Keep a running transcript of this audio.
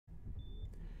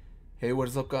Hey, what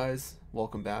is up, guys?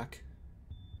 Welcome back.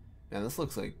 Man, this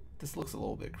looks a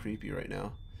little bit creepy right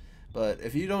now. But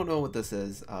if you don't know what this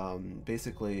is,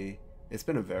 basically, it's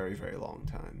been a very, very long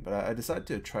time. But I decided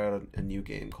to try out a new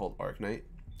game called Arknight,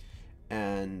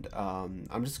 and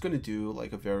I'm just gonna do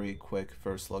like a very quick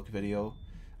first look video.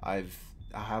 I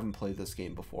haven't played this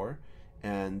game before,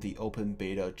 and the open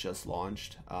beta just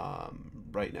launched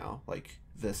right now, like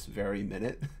this very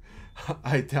minute.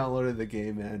 I downloaded the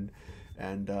game and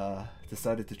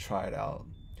decided to try it out.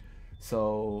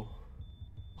 So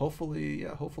hopefully,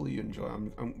 yeah, hopefully you enjoy.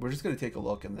 We're just gonna take a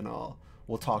look and then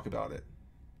we'll talk about it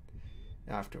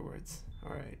afterwards.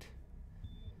 All right.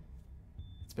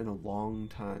 It's been a long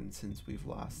time since we've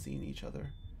last seen each other.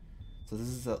 So this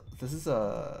is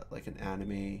a like an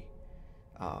anime.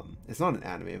 It's not an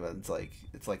anime, but it's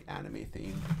like anime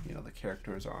themed. You know, the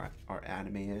characters are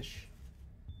anime-ish.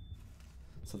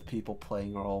 So the people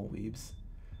playing are all weebs.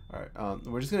 Alright,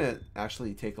 we're just gonna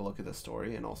actually take a look at the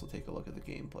story and also take a look at the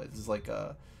gameplay. This is like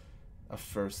a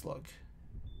first look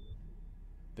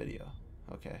video.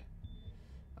 Okay.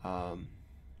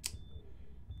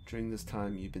 During this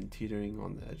time, you've been teetering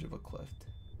on the edge of a cliff.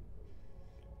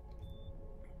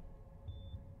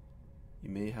 You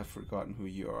may have forgotten who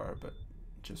you are, but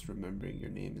just remembering your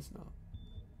name is not.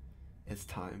 It's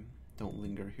time. Don't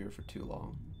linger here for too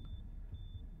long.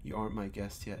 You aren't my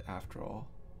guest yet, after all,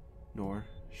 nor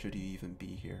should you even be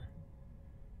here.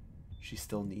 She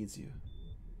still needs you.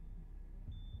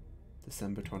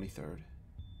 December 23rd.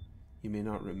 You may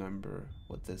not remember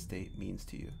what this date means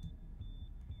to you,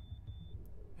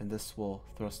 and this will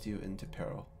thrust you into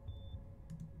peril.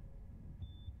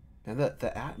 And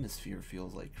the atmosphere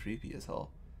feels like creepy as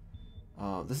hell.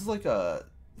 This is like the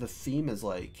theme is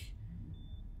like,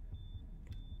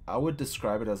 I would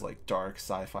describe it as like dark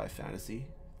sci-fi fantasy,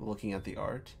 looking at the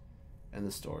art and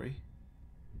the story.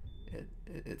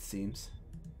 It seems.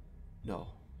 No.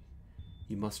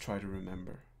 You must try to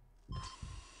remember.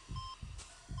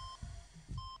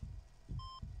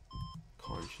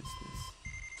 Consciousness.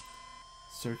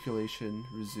 Circulation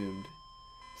resumed.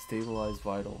 Stabilize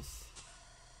vitals.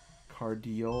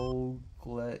 Cardioplegia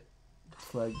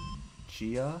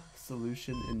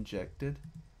solution injected.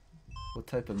 What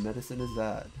type of medicine is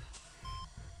that?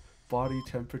 Body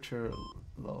temperature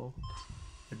low.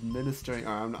 Administering.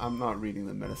 I'm not reading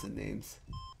the medicine names.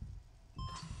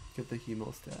 Get the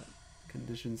hemostat.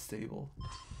 Condition stable.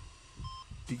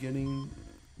 Beginning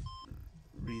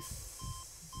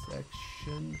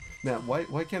resection. Man,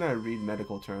 why can't I read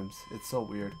medical terms? It's so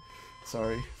weird.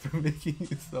 Sorry for making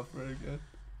you suffer again.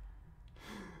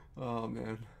 Oh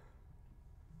man,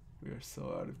 we are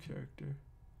so out of character.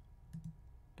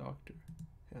 Doctor,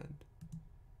 hand.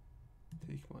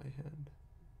 Take my hand.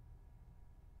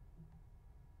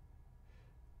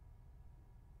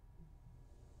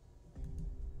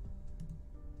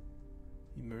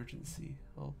 Emergency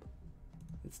help.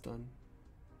 It's done.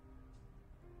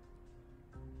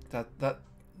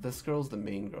 This girl's the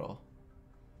main girl.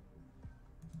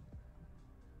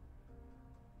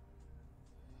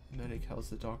 Medic, how's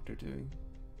the doctor doing?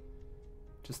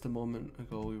 Just a moment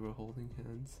ago we were holding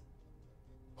hands.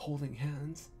 Holding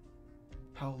hands?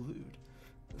 How lewd.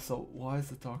 So why is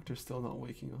the doctor still not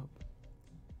waking up?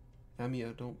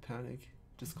 Amia, don't panic.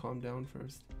 Just calm down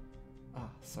first.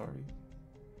 Ah, sorry.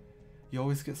 You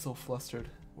always get so flustered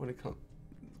when it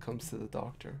comes to the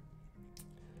doctor.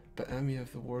 But Amia,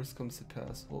 if the worst comes to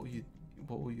pass, what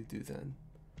will you do then?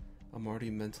 I'm already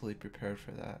mentally prepared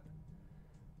for that.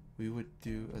 We would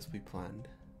do as we planned.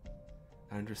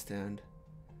 I understand.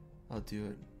 I'll do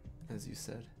it as you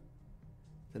said.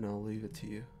 Then I'll leave it to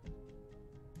you.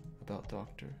 About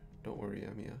doctor, don't worry,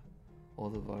 Amia. All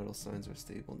the vital signs are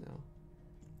stable now.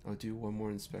 I'll do one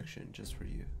more inspection just for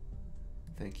you.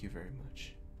 Thank you very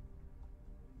much.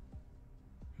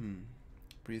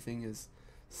 Breathing is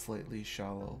slightly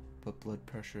shallow, but blood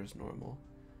pressure is normal.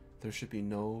 There should be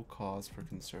no cause for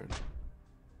concern.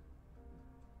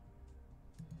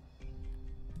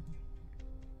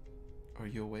 Are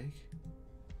you awake?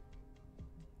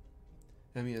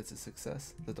 Emmy, it's a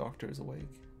success. The doctor is awake.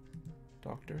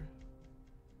 Doctor?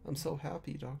 I'm so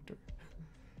happy, doctor.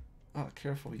 Ah,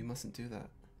 careful, you mustn't do that.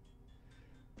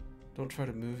 Don't try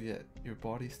to move yet. Your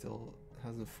body still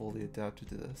hasn't fully adapted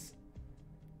to this.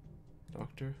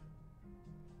 Doctor?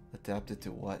 Adapted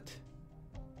to what?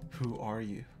 Who are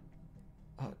you?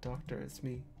 Doctor, it's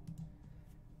me.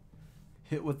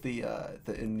 Hit with the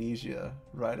amnesia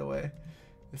right away.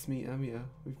 It's me, Amia.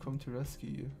 We've come to rescue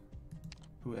you.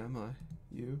 Who am I?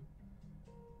 You?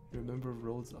 You're a member of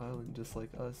Rhodes Island, just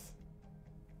like us.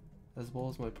 As well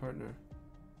as my partner.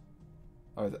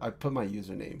 I put my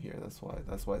username here. That's why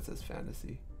it says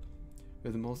fantasy.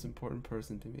 You're the most important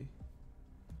person to me.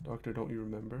 Doctor, don't you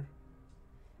remember?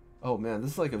 Oh man,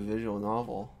 this is like a visual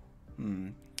novel.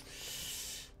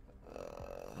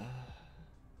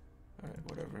 Alright,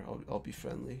 whatever. I'll be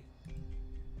friendly.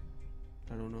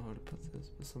 I don't know how to put this,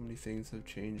 but so many things have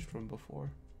changed from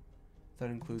before. That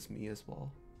includes me as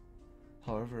well.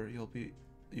 However,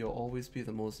 you'll always be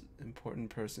the most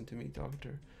important person to me,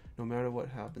 Doctor. No matter what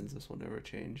happens, this will never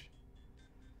change.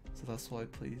 So that's why,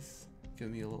 please,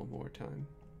 give me a little more time.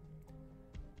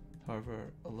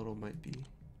 However, a little might be.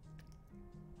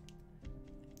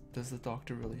 Does the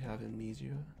doctor really have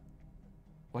amnesia?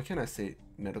 Why can't I say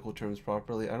medical terms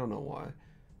properly? I don't know why.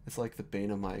 It's like the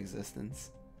bane of my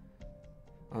existence.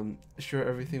 I'm sure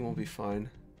everything will be fine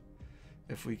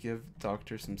if we give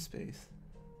Doctor some space.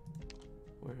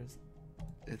 Where is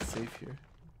it? It's safe here.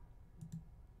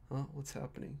 Huh? What's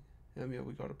happening? Amiya,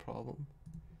 we got a problem.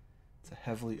 It's a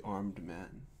heavily armed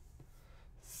man.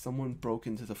 Someone broke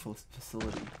into the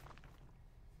facility.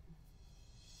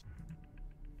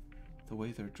 The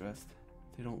way they're dressed,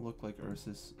 they don't look like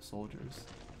Ursa's soldiers.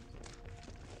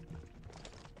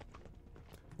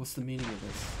 What's the meaning of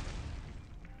this?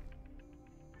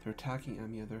 They're attacking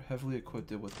Amiya. They're heavily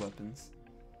equipped with weapons.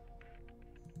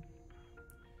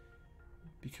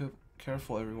 Be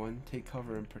careful, everyone. Take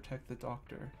cover and protect the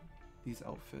doctor. These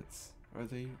outfits, are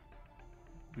they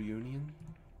reunion?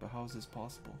 But how is this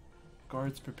possible?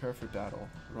 Guards, prepare for battle.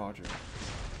 Roger.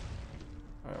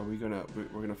 Alright,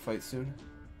 we're gonna fight soon?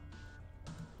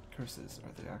 Curses,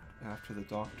 are they after the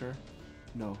doctor?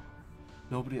 No.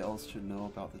 Nobody else should know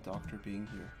about the doctor being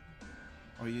here.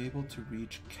 Are you able to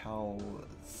reach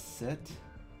Calcit?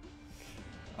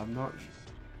 I'm not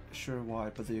sure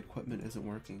why, but the equipment isn't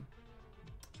working.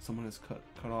 Someone has cut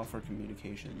off our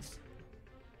communications.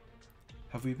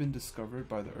 Have we been discovered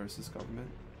by the Ursus government?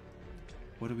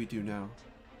 What do we do now?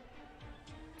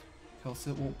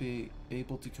 Calcit won't be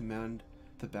able to command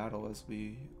the battle as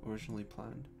we originally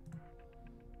planned.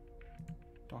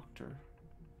 Doctor,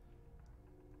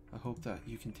 I hope that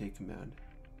you can take command.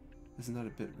 Isn't that a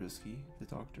bit risky? The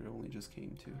doctor only just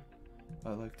came to.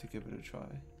 I'd like to give it a try.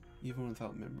 Even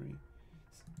without memory,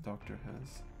 the doctor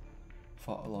has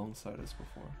fought alongside us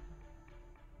before.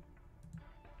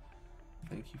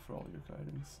 Thank you for all your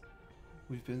guidance.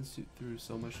 We've been through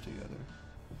so much together.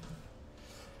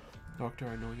 Doctor,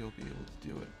 I know you'll be able to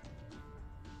do it.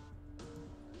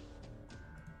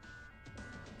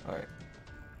 Alright.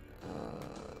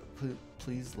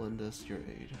 Please lend us your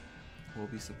aid. We'll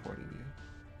be supporting you.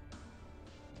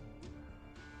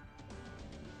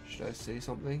 Should I say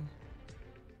something?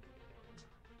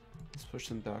 Let's push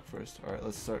them back first. Alright,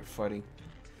 let's start fighting.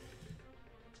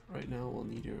 Right now, we'll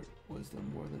need your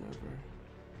wisdom more than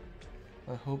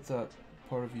ever. I hope that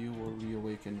part of you will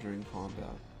reawaken during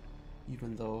combat,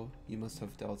 even though you must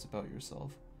have doubts about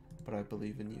yourself, but I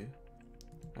believe in you.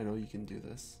 I know you can do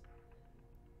this.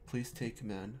 Please take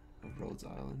command of Rhodes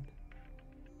Island.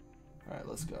 Alright,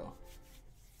 let's go.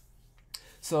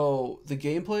 So, the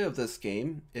gameplay of this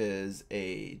game is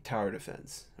a tower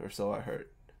defense, or so I heard.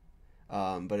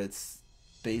 But it's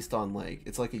based on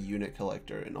it's like a unit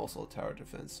collector and also a tower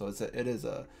defense. So it is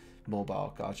a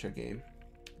mobile gacha game.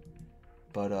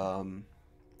 But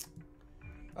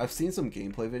I've seen some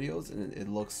gameplay videos and it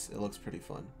looks pretty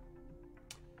fun.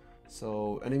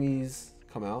 So enemies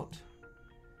come out,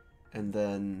 and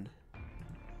then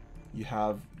you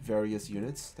have various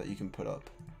units that you can put up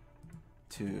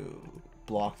to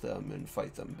block them and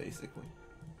fight them, basically.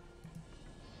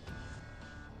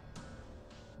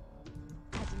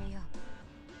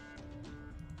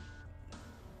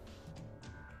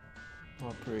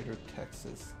 Operator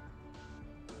Texas.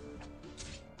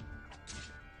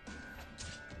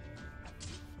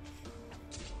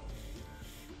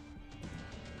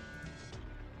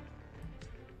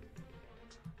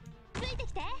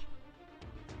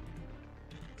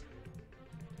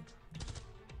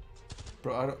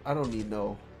 Bro, I don't need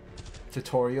no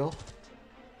tutorial.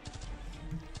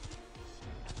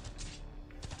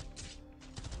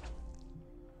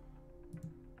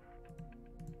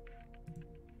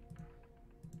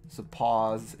 It's a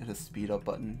pause and a speed up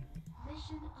button.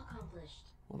 Mission accomplished.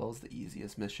 Well, that was the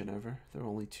easiest mission ever. There are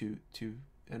only two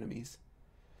enemies.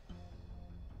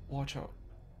 Watch out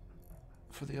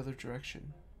for the other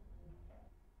direction.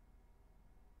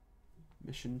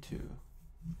 Mission 2.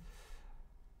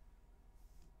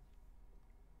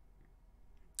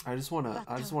 I just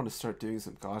wanna start doing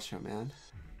some gacha, man.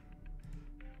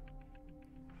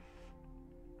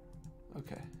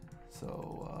 Okay,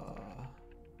 so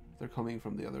they're coming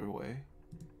from the other way.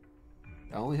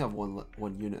 I only have one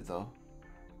unit though.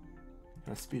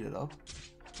 Can I speed it up?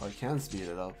 Oh, I can speed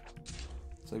it up.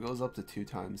 So it goes up to 2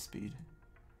 times speed.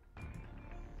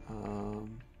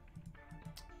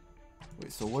 Wait,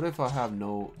 so what if I have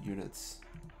no units?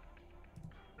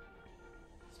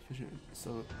 Sufficient.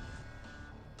 So,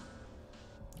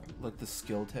 like the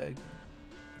skill tag.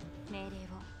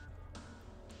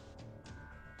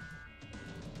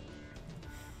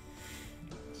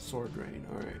 Sword rain,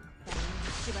 alright.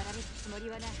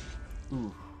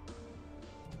 Ooh.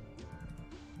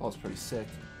 That was pretty sick.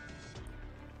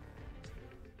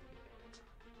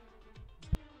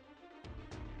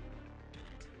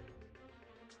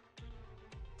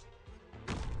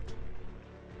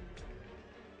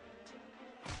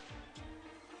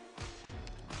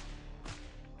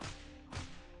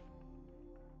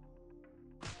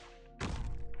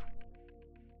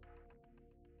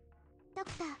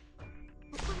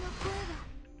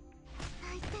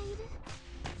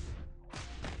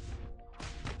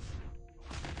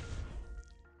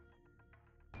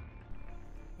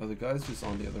 Oh, the guy's just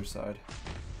on the other side.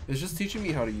 It's just teaching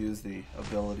me how to use the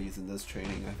abilities in this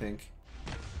training, I think.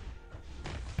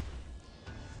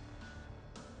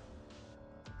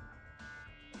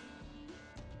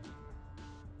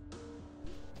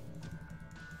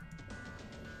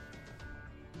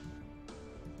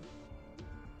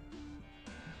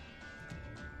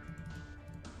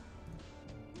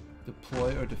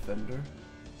 Deploy or defender?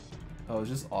 Oh, it's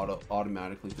just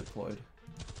automatically deployed.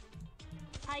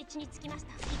 I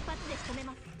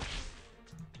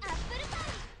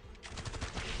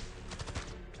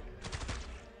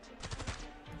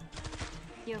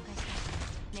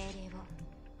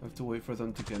have to wait for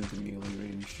them to get into melee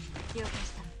range.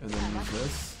 And then use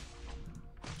this.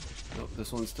 Nope,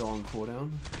 this one's still on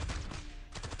cooldown.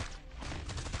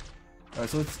 Alright,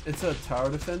 so it's a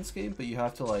tower defense game, but you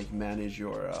have to like manage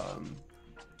your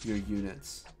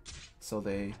units so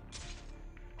they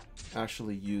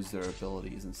actually use their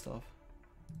abilities and stuff.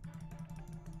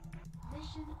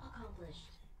 Mission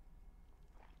accomplished.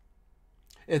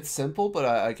 It's simple, but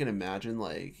I can imagine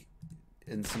like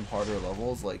in some harder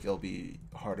levels, like it'll be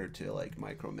harder to like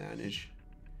micromanage.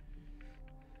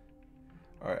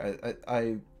 Alright,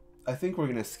 I think we're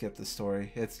gonna skip the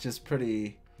story. It's just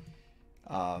pretty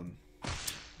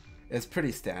it's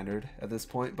pretty standard at this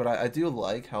point, but I do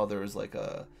like how there's like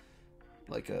a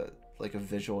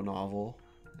visual novel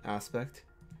aspect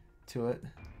to it.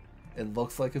 It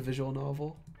looks like a visual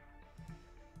novel,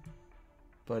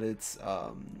 but it's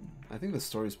I think the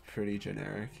story's pretty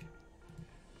generic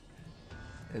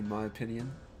in my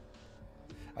opinion.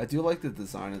 I do like the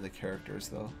design of the characters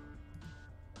though.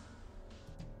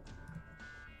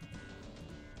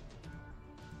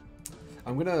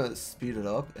 I'm gonna speed it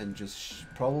up and just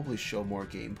probably show more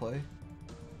gameplay,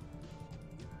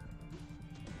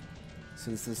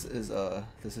 since this is a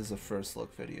first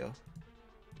look video.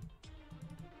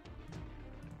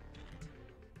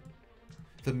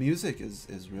 The music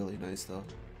is really nice though.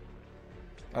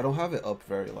 I don't have it up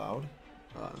very loud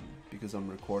because I'm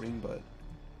recording, but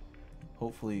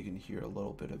hopefully you can hear a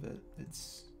little bit of it.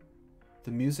 It's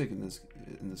the music in this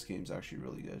game is actually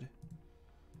really good.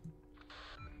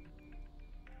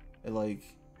 It like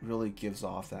really gives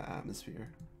off that atmosphere.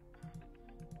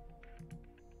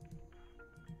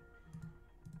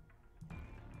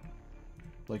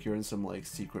 Like you're in some like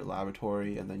secret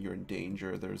laboratory and then you're in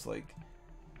danger. There's like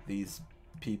these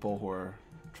people who are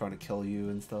trying to kill you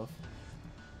and stuff.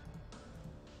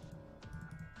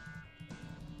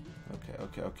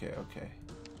 Okay.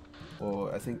 Well,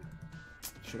 I think,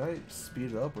 should I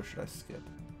speed it up or should I skip?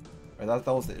 Alright,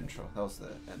 that was the intro. That was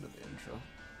the end of the intro.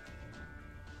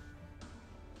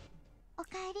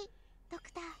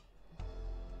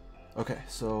 Okay,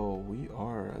 so we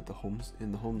are at the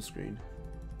in the home screen.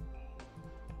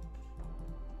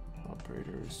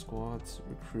 Operators, squads,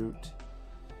 recruit.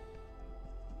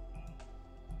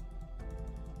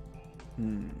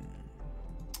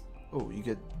 Oh, you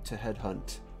get to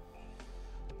headhunt.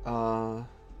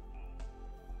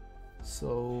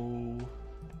 So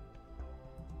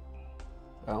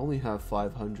I only have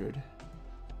 500.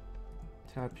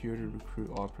 Tap here to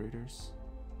recruit operators.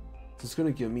 So it's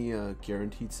gonna give me a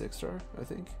guaranteed 6-star, I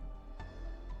think.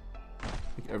 I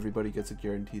think everybody gets a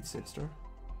guaranteed 6-star.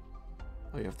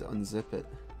 Oh, you have to unzip it.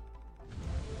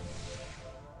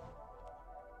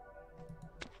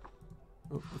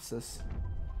 Oh, what's this?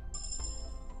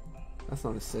 That's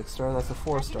not a 6-star, that's a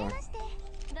 4-star.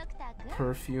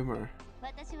 Perfumer.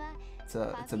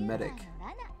 It's a medic.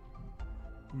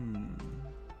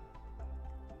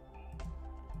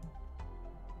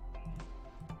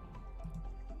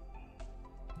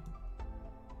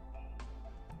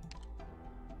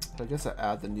 I guess I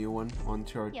add the new one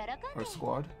onto our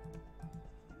squad.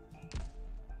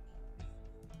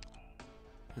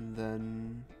 And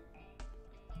then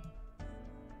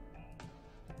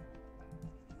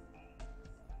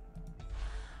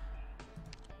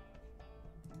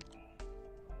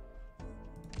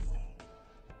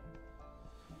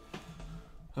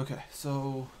okay,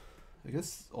 so I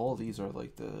guess all these are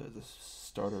like the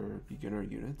starter beginner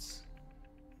units.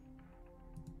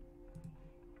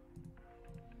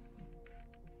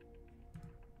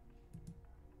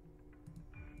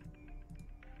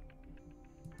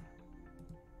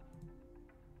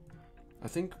 I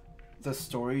think the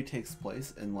story takes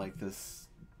place in like this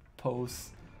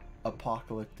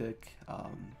post-apocalyptic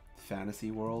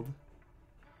fantasy world,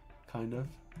 kind of.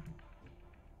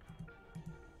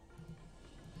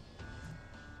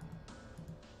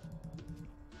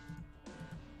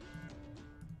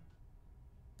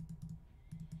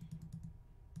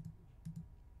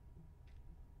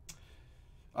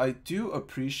 I do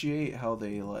appreciate how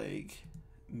they like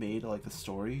made like a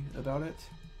story about it.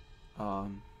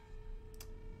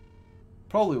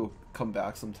 Probably will come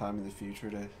back sometime in the future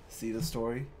to see the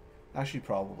story. Actually,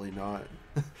 probably not.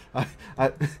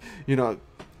 You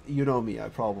know me. I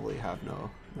probably have no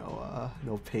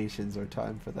patience or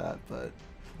time for that. But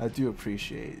I do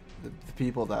appreciate the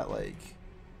people that like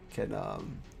can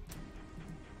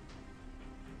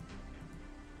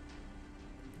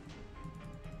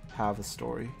have a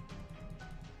story.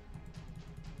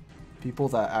 People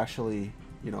that actually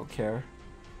care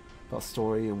about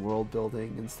story and world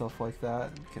building and stuff like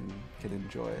that can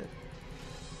enjoy it.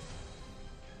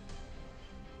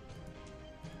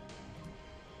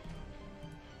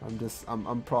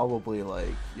 I'm probably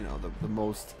like the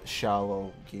most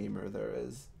shallow gamer there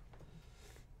is.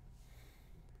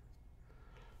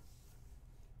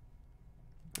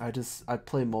 I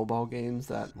play mobile games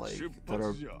that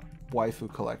are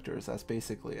waifu collectors. That's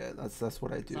basically it. That's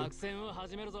what I do.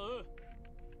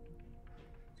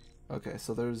 Okay,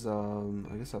 so there's I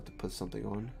guess I have to put something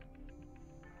on.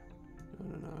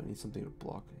 No, I need something to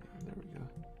block. There we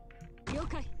go.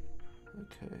 Okay.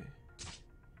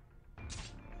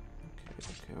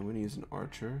 I'm gonna use an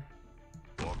archer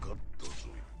to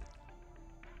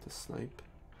snipe.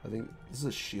 I think this is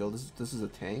a shield. This is a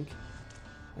tank.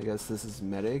 I guess this is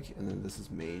medic, and then this is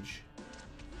mage.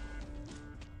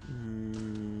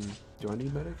 Do I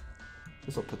need medic? I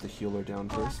guess I'll put the healer down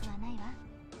first.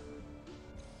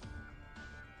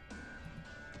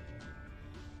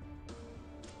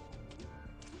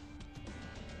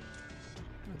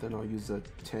 Then I'll use a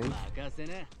tank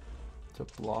to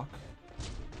block.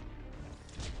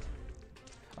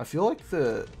 I feel like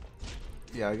I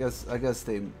guess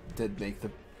they did make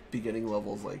the beginning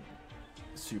levels like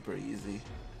super easy,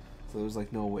 so there's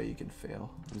like no way you can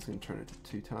fail. I'm just gonna turn it to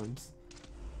 2 times.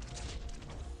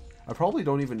 I probably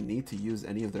don't even need to use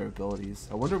any of their abilities.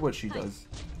 I wonder what she does.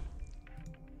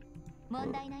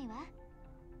 Oh.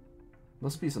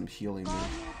 Must be some healing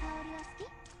move.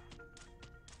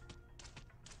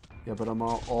 Yeah, but I'm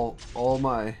all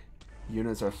my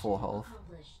units are full health.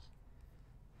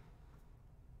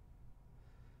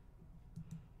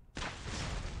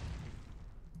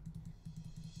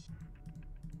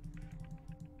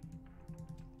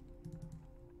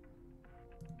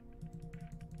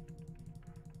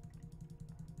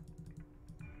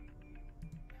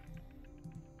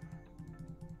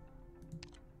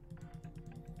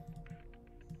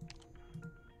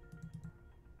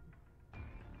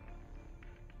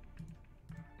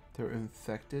 They're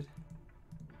infected.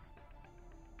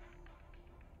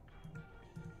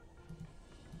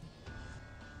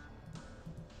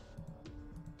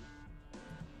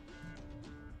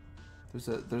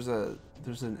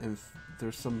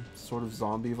 There's some sort of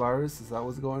zombie virus. Is that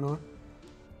what's going on?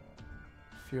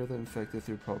 Fear the infected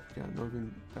through propaganda. No,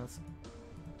 even that's.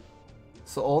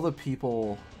 So all the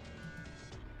people,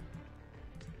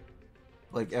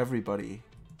 like everybody,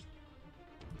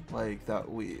 like that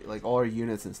like all our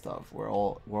units and stuff, we're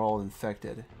all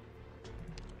infected.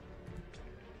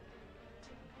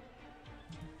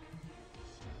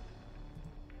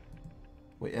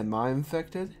 Wait, am I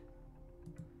infected?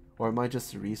 Or am I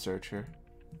just a researcher?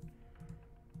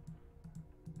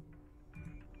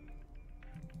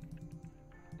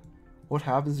 What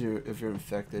happens if you're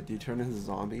infected? Do you turn into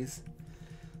zombies?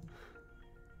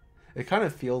 It kind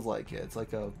of feels like it. It's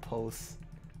like a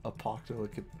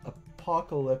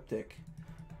post-apocalyptic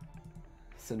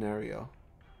scenario.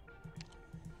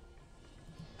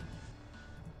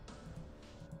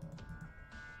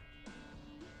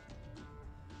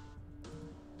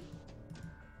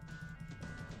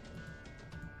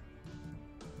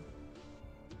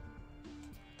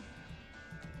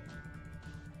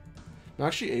 I'm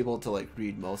actually able to like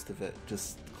read most of it,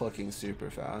 just clicking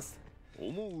super fast.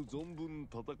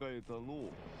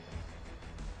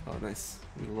 Oh, nice.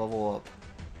 We level up.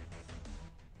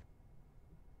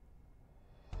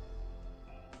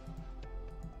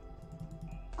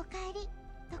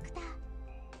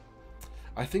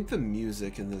 I think the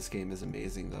music in this game is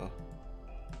amazing, though.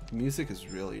 The music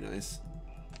is really nice.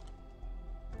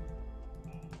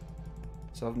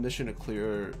 So I have a mission to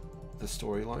clear the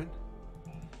storyline.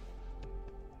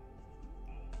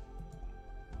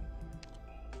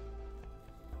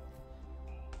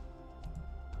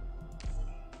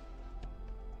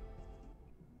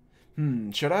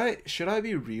 Should I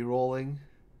be re-rolling?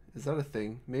 Is that a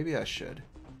thing? Maybe I should.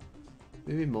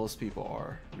 Maybe most people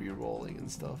are re-rolling and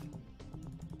stuff.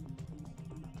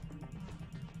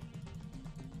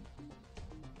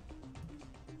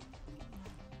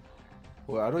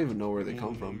 Well, I don't even know where they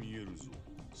come from.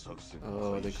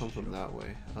 Oh, they come from that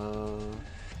way.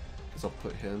 Guess I'll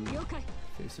put him,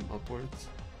 face him upwards.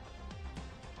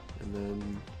 And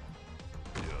then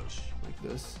like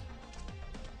this.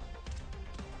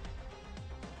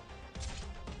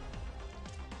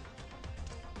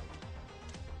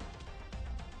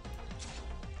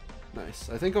 Nice.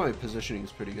 I think my positioning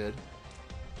is pretty good.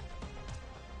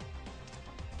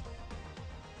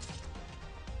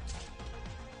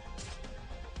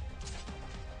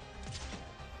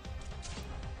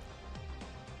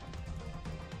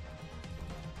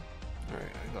 Alright,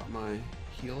 I got my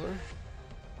healer.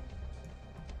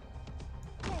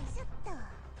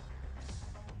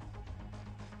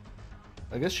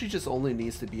 I guess she just only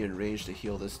needs to be in range to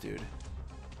heal this dude.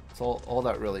 It's all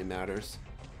that really matters.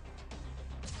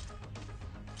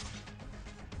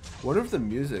 Wonder if the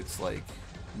music's like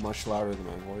much louder than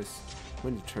my voice.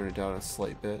 I'm going to turn it down a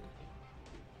slight bit.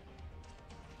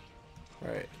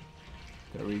 Alright,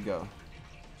 there we go.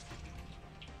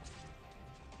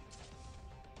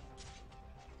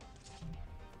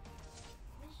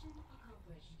 Mission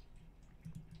accomplished.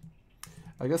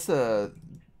 I guess the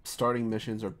starting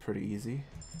missions are pretty easy.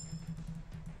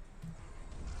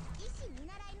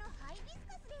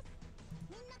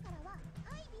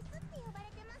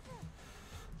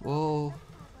 Well,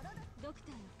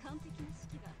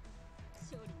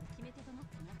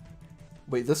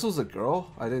 wait, this was a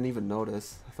girl? I didn't even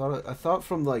notice. I thought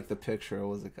from like the picture it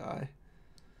was a guy.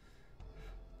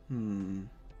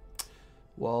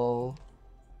 Well,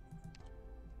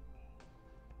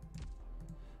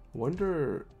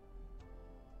 wonder.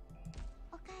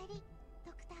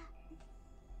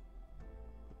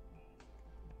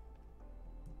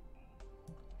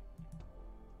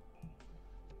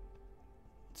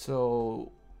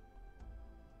 So,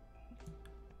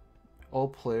 all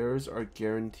players are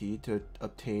guaranteed to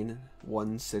obtain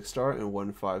 1 6-star and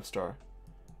 1 5-star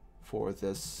for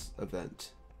this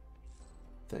event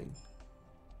thing.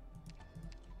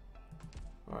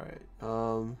 Alright,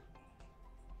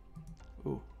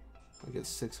 ooh, I get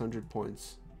 600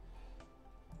 points.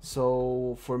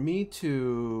 So, for me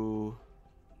to...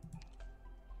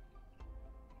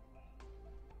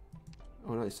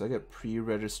 Oh nice, I get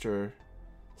pre-register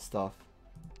stuff.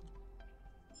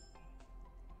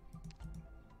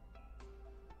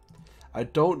 I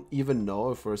don't even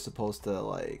know if we're supposed to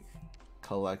like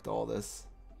collect all this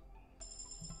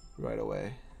right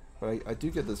away, but I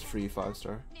do get this free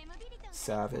 5-star.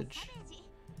 Savage.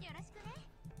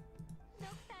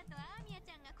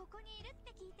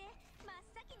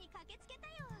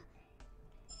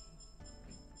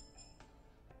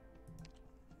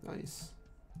 Nice.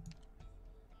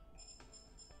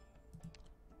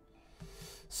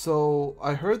 So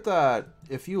I heard that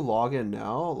if you log in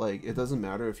now, like it doesn't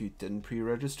matter if you didn't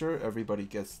pre-register, everybody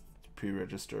gets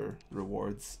pre-register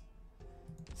rewards.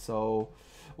 So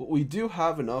we do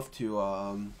have enough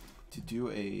to do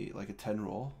a 10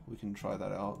 roll. We can try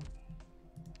that out.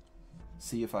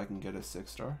 See if I can get a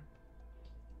 6-star.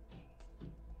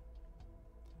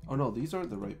 Oh no, these aren't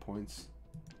the right points.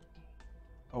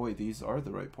 Oh wait, these are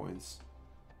the right points.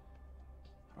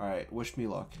 Alright, wish me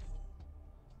luck.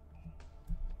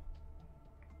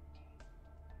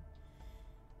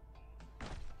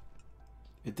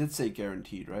 It did say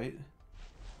guaranteed, right?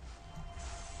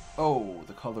 Oh,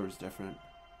 the color is different.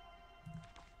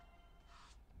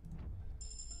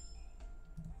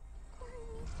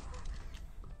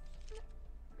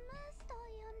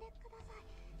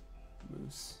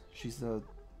 Moose. She's the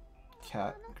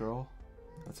cat girl.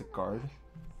 That's a guard.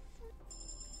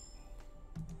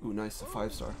 Ooh, nice, a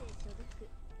 5-star.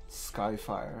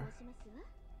 Skyfire.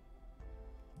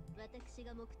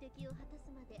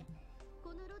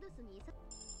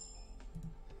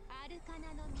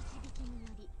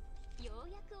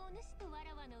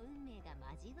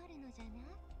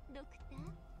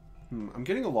 I'm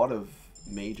getting a lot of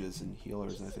mages and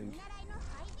healers, I think.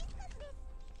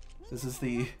 This is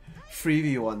the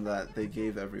freebie one that they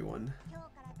gave everyone.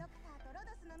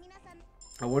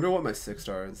 I wonder what my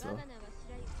 6-star is though.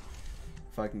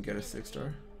 If I can get a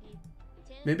 6-star.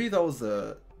 Maybe that was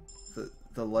the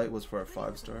light was for a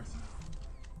 5-star.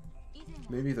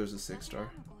 Maybe there's a 6-star.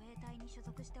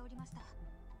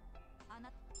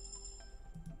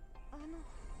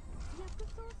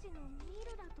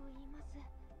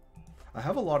 I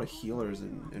have a lot of healers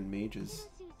and mages.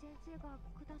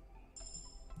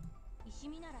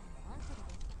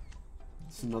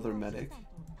 It's another medic.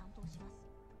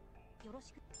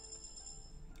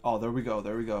 Oh, there we go,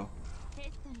 there we go.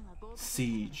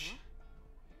 Siege.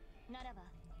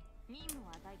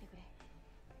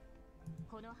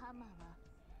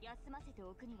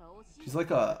 She's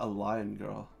like a lion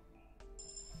girl.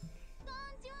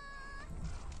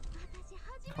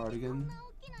 Cardigan.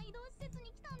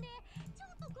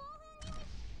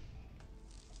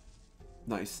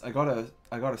 Nice. I got a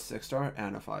 6-star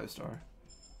and a 5-star.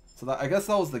 So that, I guess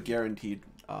that was the guaranteed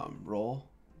roll.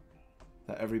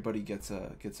 That everybody gets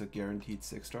a guaranteed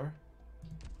 6-star.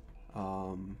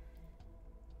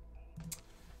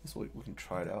 This way we can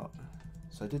try it out.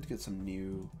 So I did get some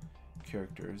new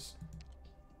characters.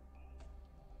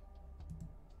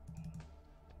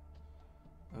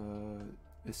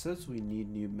 It says we need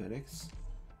new medics.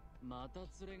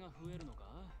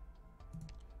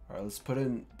 Alright, let's put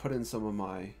in some of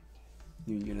my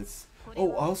new units.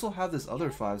 Oh, I also have this other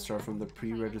 5-star from the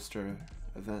pre-register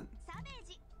event.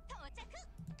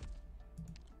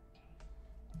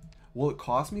 Will it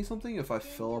cost me something if I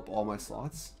fill up all my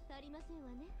slots?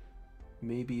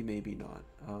 Maybe, maybe not.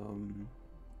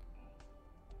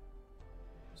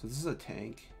 So this is a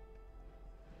tank.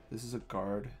 This is a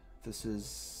guard. This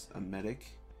is a medic.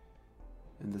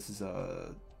 And this is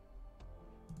a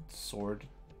sword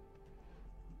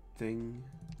thing.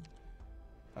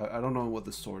 I don't know what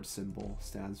the sword symbol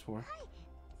stands for.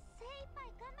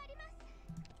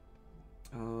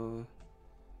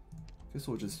 Guess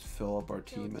we'll just fill up our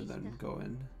team and then go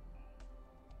in.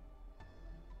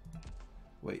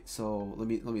 Wait, so let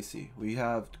me see. We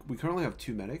currently have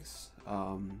 2 medics,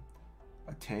 a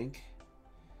tank,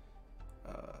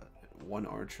 1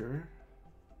 archer,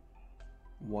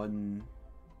 1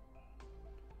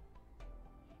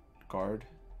 guard,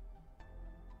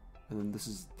 and then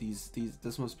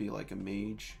this must be like a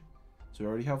mage. So we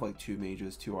already have like 2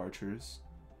 mages, 2 archers,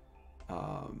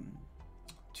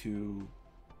 2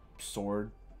 sword,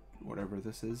 whatever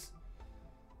this is.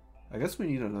 I guess we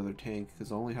need another tank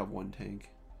because I only have 1 tank.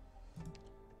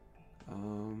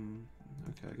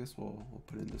 Okay, I guess we'll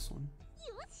put in this one.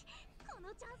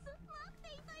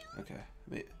 Okay,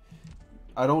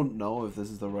 I don't know if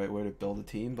this is the right way to build a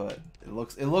team, but it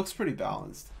looks pretty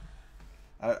balanced.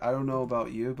 I don't know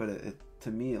about you, but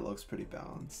to me it looks pretty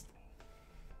balanced.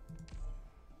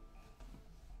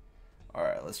 All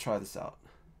right, let's try this out.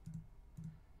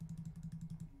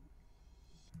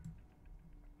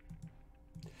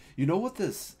 You know what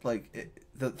this the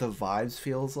vibes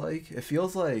feels like? It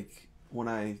feels like when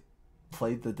I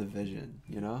played The Division,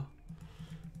 you know?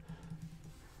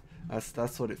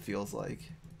 That's what it feels like.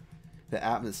 The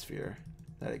atmosphere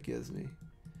that it gives me.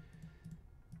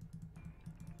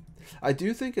 I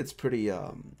do think it's pretty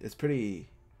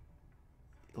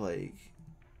like,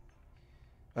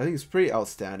 I think it's pretty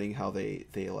outstanding how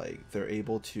they're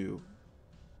able to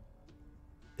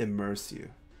immerse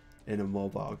you in a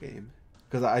mobile game.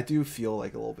 Because I do feel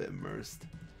like a little bit immersed.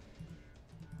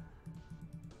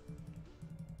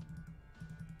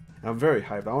 And I'm very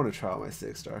hyped. I want to try out my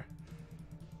 6-star.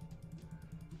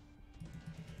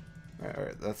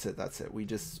 Alright, that's it. We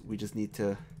just need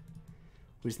to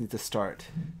start.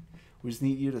 We just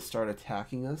need you to start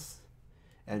attacking us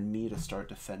and me to start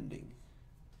defending.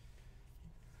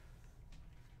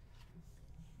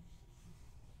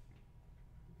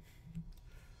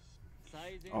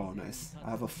 Oh, nice. I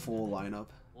have a full lineup.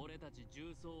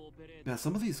 Man,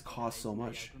 some of these cost so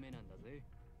much.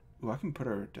 Ooh, I can put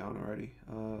her down already.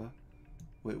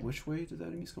 Wait, which way did the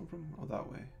enemies come from? Oh,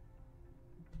 that way.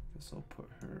 Guess I'll put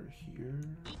her here.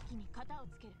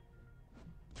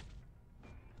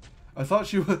 I thought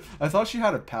she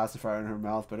had a pacifier in her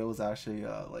mouth, but it was actually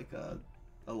like a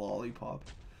lollipop.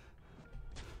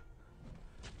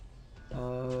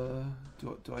 Do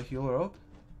I heal her up?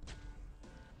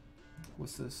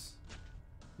 What's this?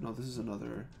 No, this is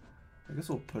another. I guess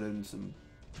we'll put in some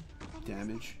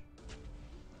damage.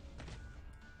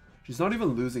 She's not even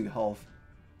losing health.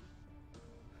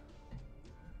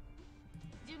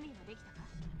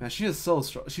 Man, she is so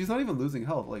strong. She's not even losing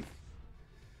health. Like,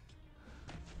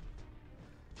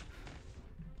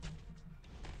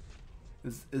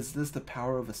 Is this the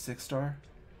power of a 6-star?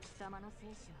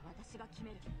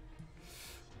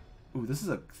 Ooh, this is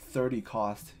a 30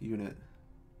 cost unit.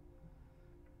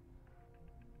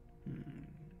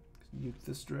 Nuke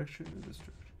this direction or this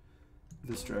direction?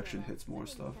 This direction hits more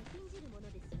stuff.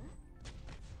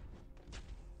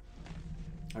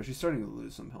 Actually, starting to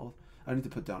lose some health. I need to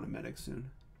put down a medic soon.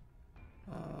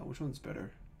 Which one's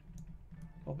better?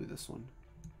 Probably this one.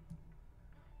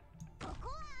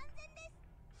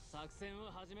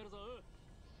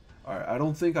 Alright, I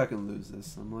don't think I can lose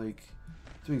this. I'm like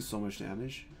doing so much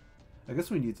damage. I guess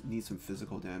we need some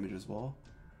physical damage as well.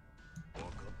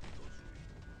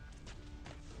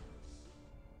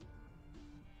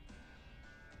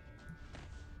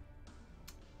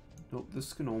 Nope,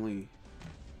 this can only...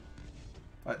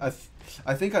 I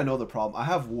think I know the problem. I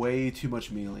have way too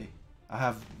much melee. I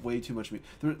have way too much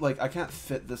melee. Like, I can't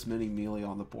fit this many melee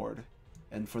on the board.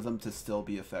 And for them to still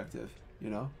be effective, you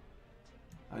know?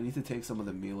 I need to take some of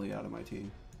the melee out of my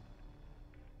team.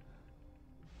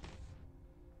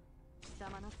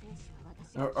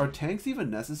 Are tanks even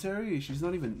necessary? She's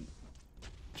not even...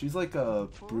 She's like a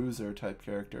bruiser type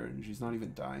character and she's not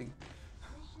even dying.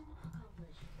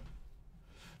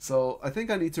 So I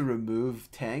think I need to remove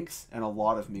tanks and a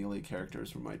lot of melee characters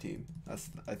from my team.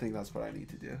 I think that's what I need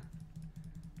to do.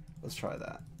 Let's try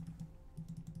that.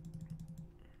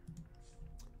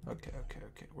 Okay.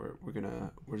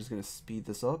 We're just gonna speed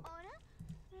this up.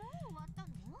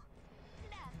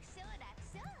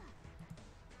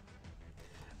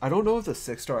 I don't know if the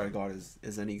 6-star I got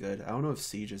is any good. I don't know if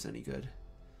Siege is any good.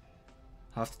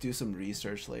 I'll have to do some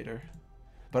research later.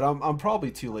 But I'm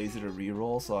probably too lazy to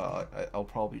reroll, so I'll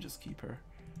probably just keep her.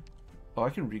 Oh, I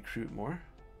can recruit more.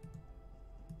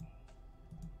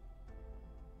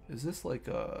 Is this like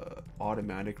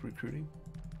automatic recruiting?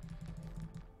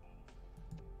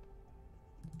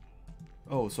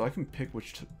 Oh, so I can pick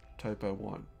which type I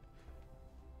want.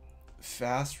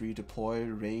 Fast,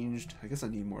 redeploy, ranged. I guess I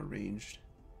need more ranged.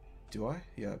 Do I?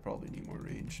 Yeah, I probably need more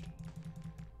ranged.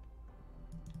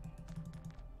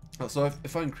 Oh, so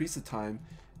if I increase the time,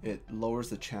 it lowers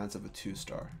the chance of a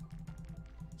 2-star.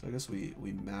 So I guess we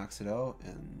max it out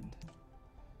and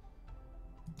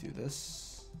do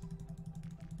this.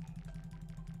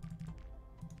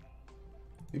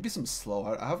 Maybe some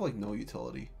slow. I have like no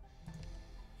utility.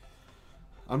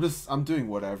 I'm doing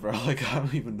whatever. Like I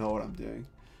don't even know what I'm doing.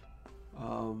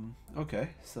 Okay,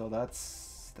 so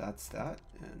that's that,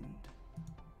 and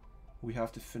we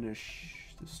have to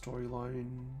finish the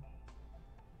storyline.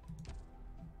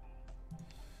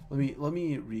 Let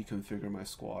me reconfigure my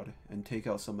squad and take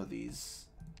out some of these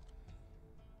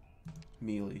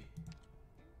melee.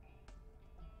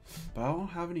 But I don't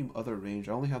have any other range.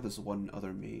 I only have this one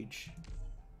other mage.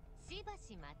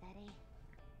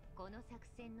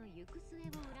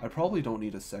 I probably don't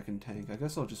need a second tank. I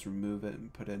guess I'll just remove it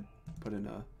and put in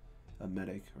a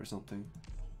medic or something.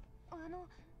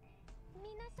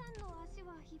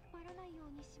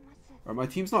 Or my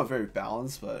team's not very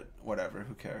balanced, but whatever,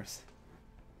 who cares?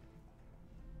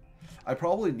 I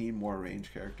probably need more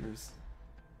range characters.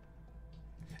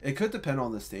 It could depend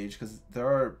on the stage, because there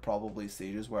are probably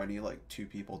stages where I need like 2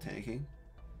 people tanking.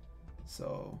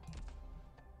 So,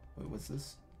 wait, what's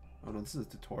this? Oh no, this is a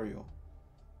tutorial.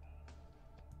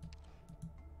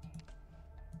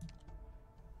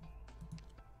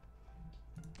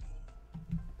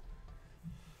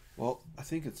 Well, I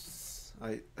think it's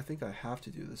I think I have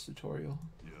to do this tutorial.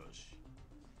 Yes.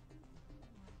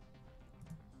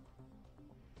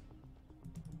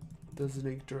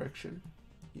 Designate direction.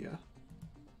 Yeah.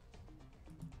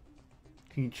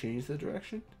 Can you change the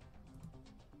direction?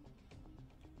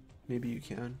 Maybe you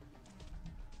can.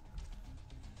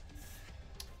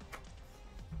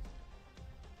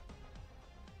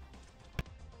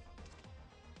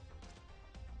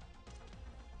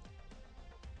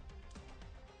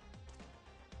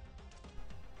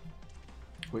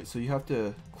 Wait, so you have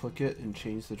to click it and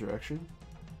change the direction?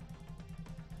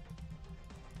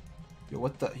 Yo,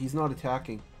 what the? He's not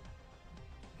attacking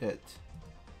it.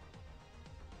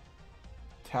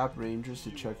 Tap rangers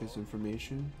to check his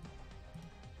information.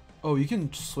 Oh, you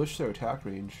can switch their attack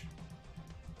range.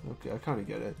 Okay, I kind of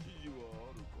get it.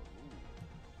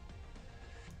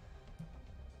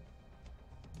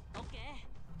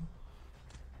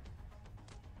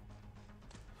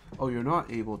 Oh, you're not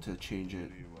able to change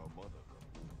it.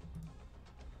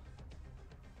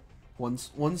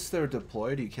 Once they're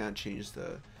deployed, you can't change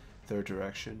their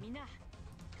direction.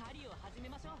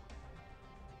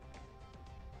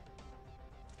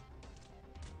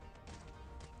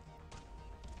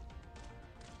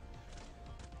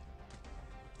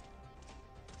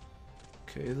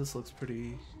 Okay, this looks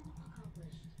pretty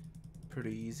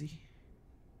Pretty easy.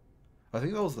 I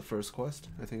think that was the first quest.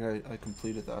 I think I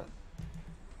completed that.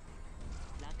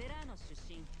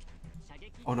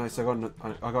 Oh nice, I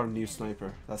got a new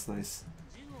sniper. That's nice.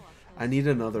 I need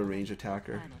another range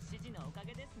attacker.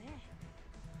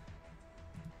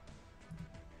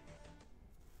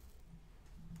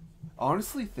 I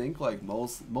honestly think like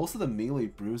most of the melee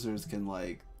bruisers can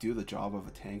like do the job of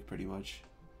a tank pretty much.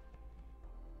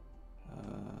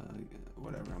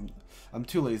 Whatever. I'm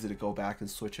too lazy to go back and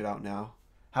switch it out now.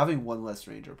 Having one less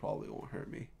ranger probably won't hurt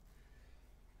me.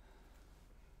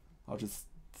 I'll just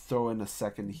throw in a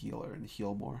second healer and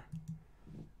heal more.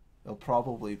 It'll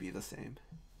probably be the same.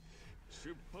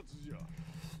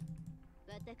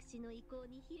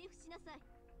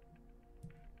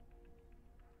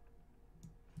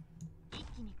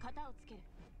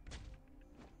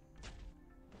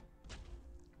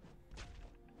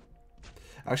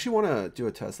 I actually want to do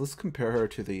a test. Let's compare her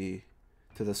to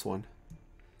this one.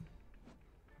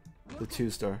 The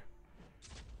 2-star.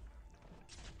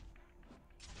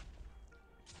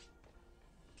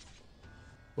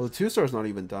 Well, the 2-star's not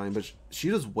even dying, but she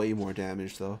does way more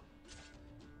damage though.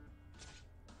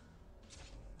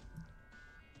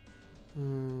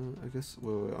 I guess.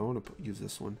 Wait, I want to use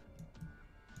this one.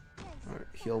 All right,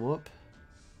 heal him up.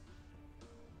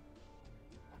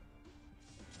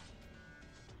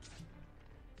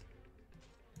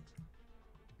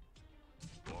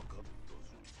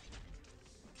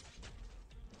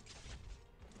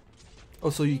 Oh,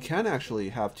 so you can actually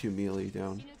have 2 melee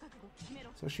down.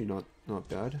 It's actually not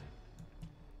bad.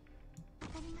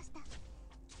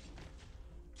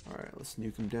 Alright, let's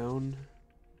nuke him down.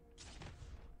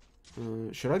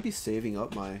 Should I be saving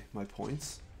up my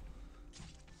points?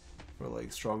 For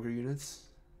like stronger units?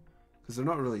 Because they're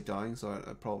not really dying, so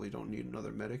I probably don't need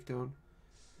another medic down.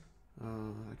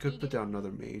 I could put down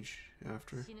another mage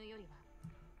after.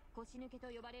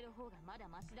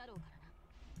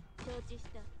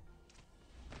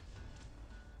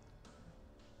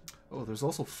 Oh, there's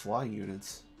also flying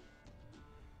units.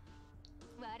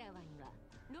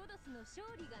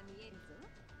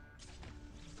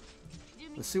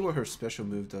 Let's see what her special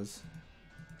move does.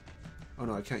 Oh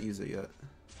no, I can't use it yet.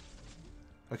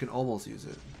 I can almost use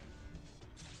it.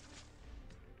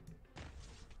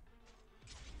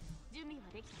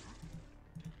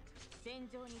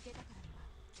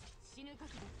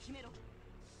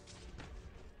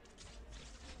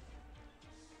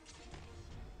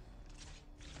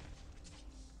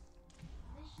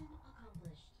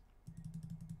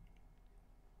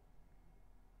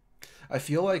 I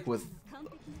feel like with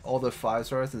all the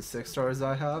 5-stars and 6-stars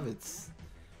I have, it's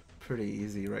pretty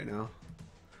easy right now.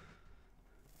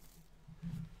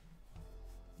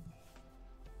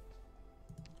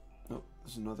 Oh,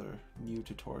 there's another new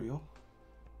tutorial.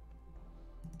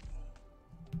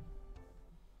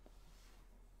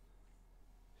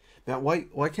 Now,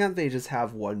 why can't they just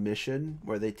have one mission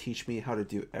where they teach me how to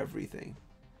do everything,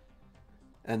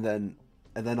 and then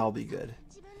I'll be good?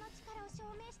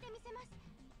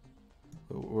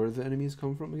 Where do the enemies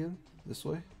come from again? This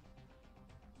way?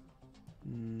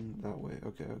 That way.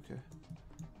 Okay, okay.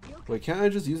 Wait, can't I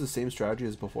just use the same strategy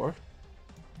as before?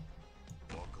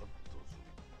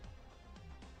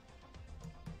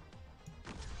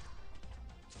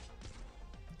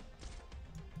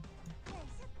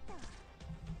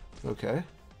 Okay.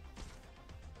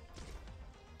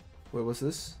 Wait, what's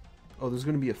this? Oh, there's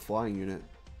gonna be a flying unit.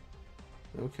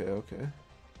 Okay, okay.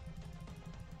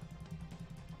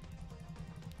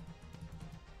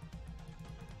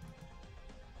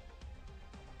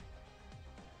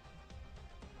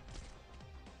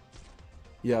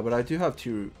 Yeah, but I do have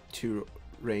two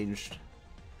ranged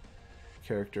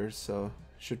characters, so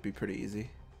should be pretty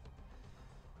easy.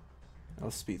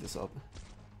 I'll speed this up.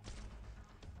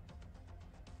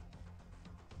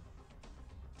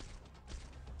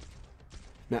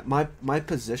 My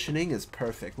positioning is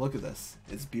perfect. Look at this.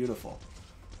 It's beautiful.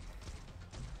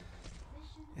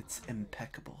 It's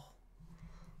impeccable.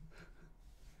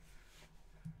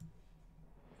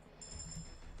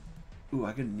 Ooh,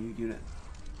 I got a new unit.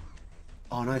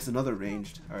 Oh, nice, another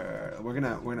ranged. Alright, we're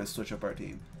gonna switch up our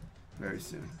team very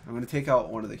soon. I'm gonna take out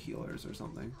one of the healers or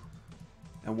something,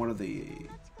 and one of the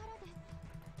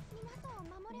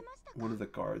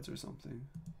guards or something.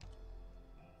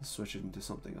 Switch it into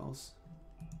something else.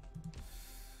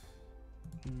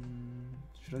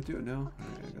 Should I do it now?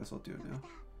 Alright, I guess I'll do it now.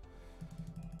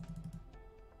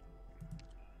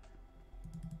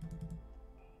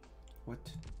 What?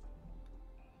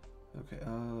 Okay,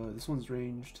 this one's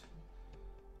ranged.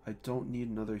 I don't need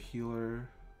another healer.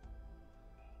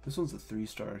 This one's a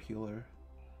 3-star healer.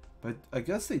 But I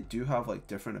guess they do have like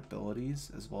different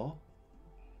abilities as well.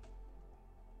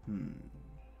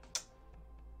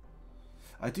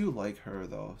 I do like her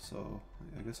though, so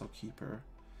I guess I'll keep her.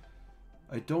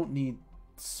 I don't need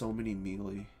so many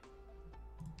melee.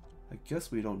 I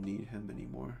guess we don't need him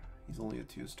anymore. He's only a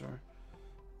 2-star.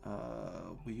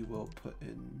 We will put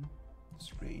in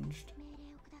this ranged.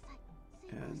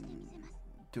 And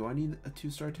do I need a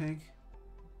 2-star tank?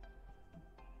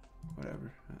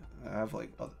 Whatever. I have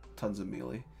like tons of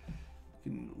melee.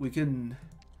 We can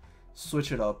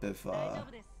switch it up if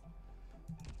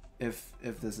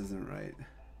this isn't right.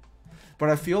 But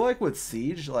I feel like with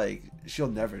Siege, like she'll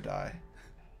never die.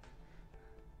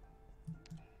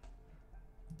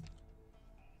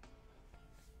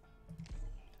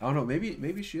 I don't know,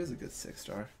 maybe she is a good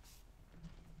 6-star.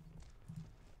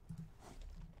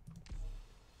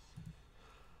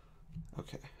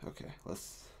 Okay,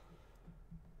 let's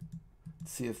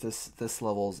see if this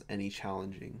level's any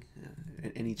challenging,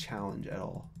 any challenge at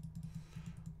all.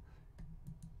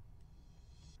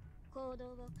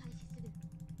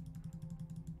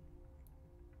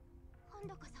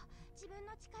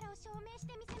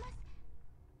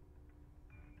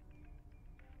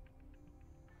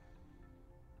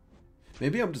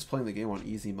 Maybe I'm just playing the game on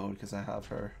easy mode because I have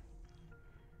her.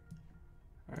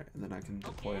 Alright, and then I can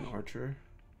deploy an archer.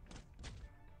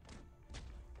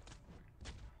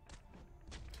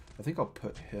 I think I'll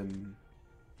put him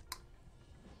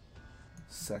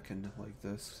second like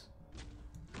this.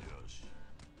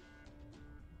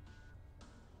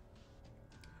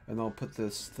 And I'll put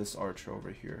this archer over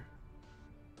here.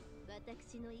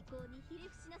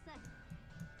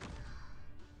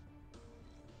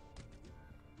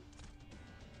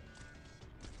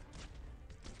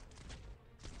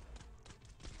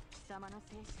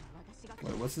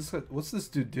 Wait, what's this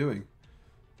dude doing?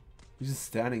 He's just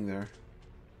standing there.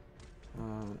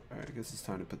 Alright, I guess it's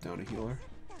time to put down a healer.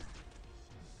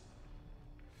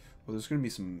 Well, there's gonna be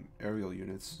some aerial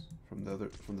units from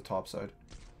the top side.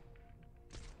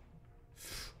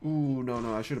 Ooh,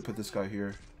 no, I should have put this guy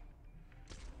here.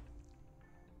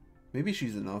 Maybe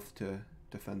she's enough to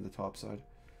defend the top side.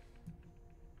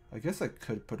 I guess I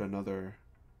could put another.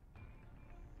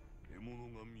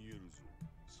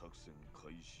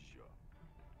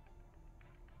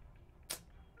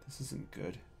 This isn't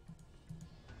good.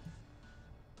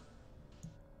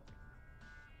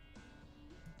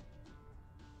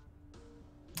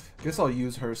 I guess I'll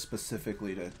use her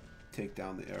specifically to take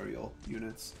down the aerial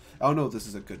units. I don't know if this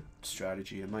is a good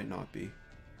strategy. It might not be.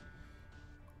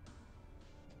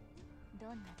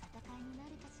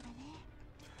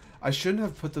 I shouldn't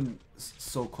have put them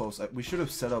so close. We should have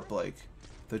set up like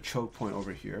the choke point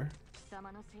over here.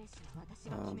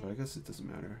 But I guess it doesn't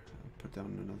matter. I'll put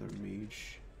down another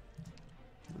mage.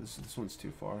 This one's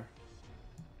too far.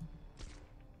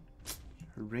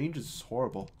 Her range is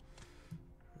horrible.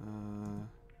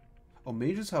 Oh,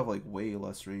 mages have like way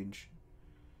less range.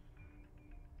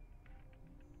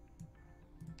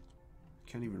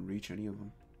 Can't even reach any of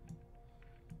them.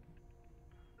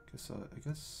 I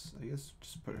guess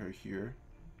just put her here,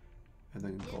 and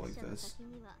then go like this.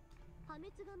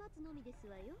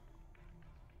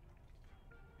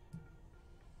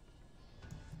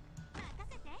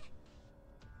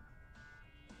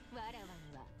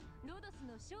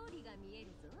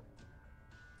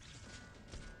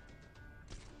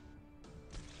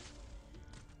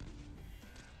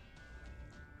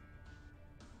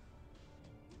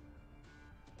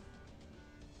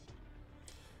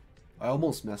 I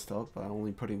almost messed up by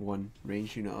only putting one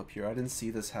range unit up here. I didn't see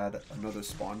this had another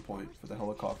spawn point for the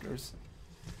helicopters.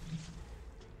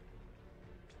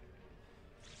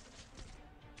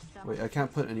 Wait, I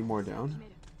can't put any more down?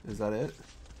 Is that it?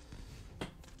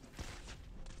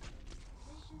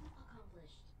 Mission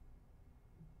accomplished.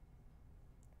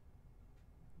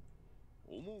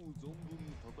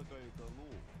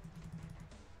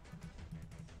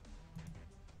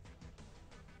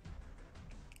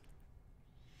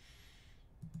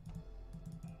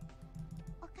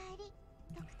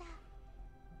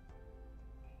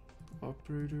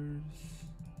 Operators.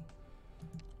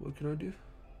 What can I do?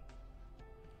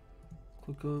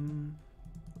 Click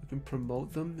I can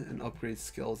promote them and upgrade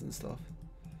skills and stuff.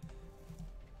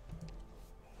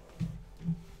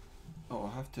 Oh,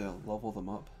 I have to level them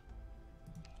up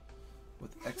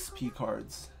with XP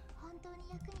cards.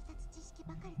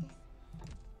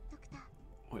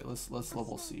 Wait, let's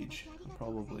level Siege. I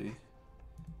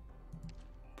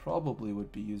probably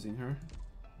would be using her.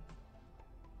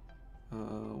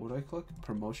 Would I click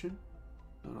promotion?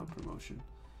 No, not promotion.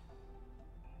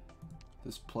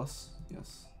 This plus,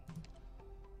 yes.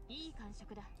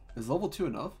 Is level 2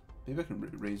 enough? Maybe I can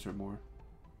raise her more.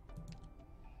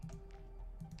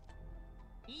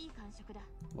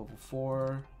 Level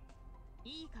 4.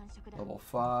 いい感触だ Level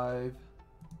 5.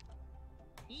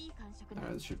 いい感触だ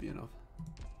Alright, this should be enough.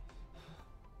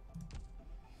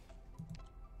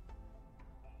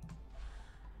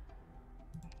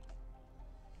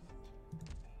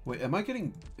 Wait, am I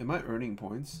earning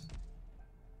points?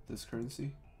 This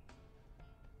currency?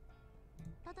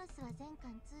 トドスは全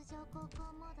館通常航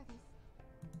行モードです。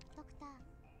ドクター、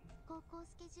航行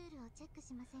スケジュールをチェック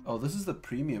しませんか？ Oh, this is the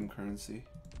premium currency.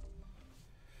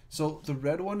 So the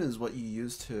red one is what you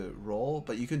use to roll,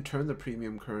 but you can turn the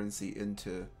premium currency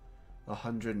into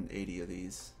 180 of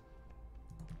these.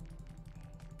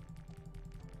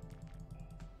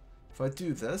 If I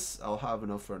do this, I'll have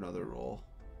enough for another roll.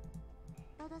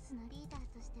 トドスのリーダー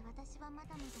として私はま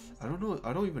だまだ未熟 I don't know.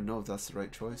 I don't even know if that's the right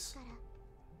です choice. か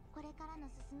ら、これからの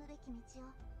進むべき道を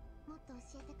もっと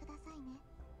教えてくださいね。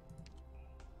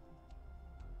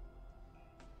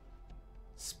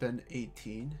 Spend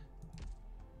 18.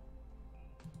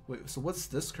 Wait, so what's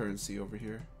this currency over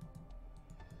here?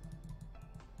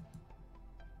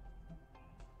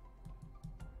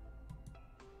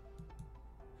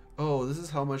 Oh, this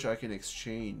is how much I can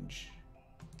exchange.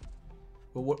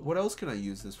 But what else can I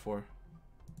use this for?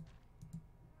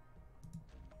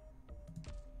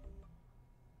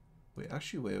 Wait,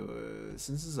 actually, wait.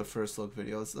 Since this is a first look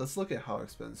video, let's look at how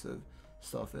expensive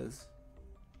stuff is.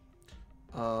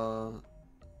 Let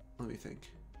me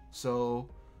think. So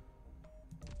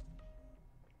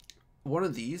one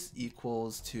of these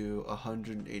equals to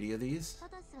 180 of these, ト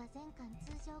ドスは全館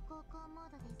通常航行モー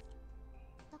ドです。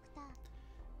ドクター、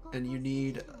航行 and you スケジ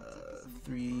need ュールを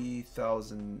チェックしませんか？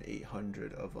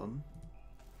 3,800 of them.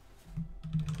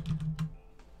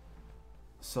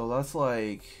 So that's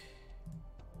like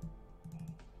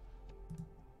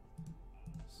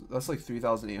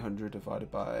 3,800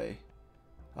 divided by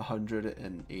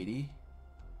 180,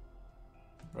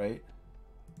 right?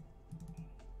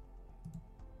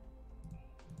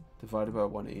 Divided by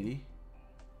 180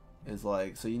 is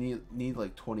like, so you need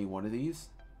like 21 of these.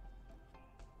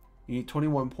 You need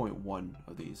 21.1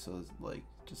 of these, so it's like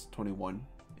just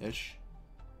 21-ish.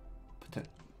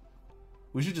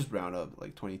 We should just round up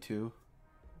like 22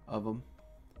 of them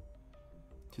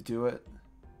to do it.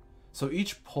 So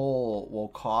each pull will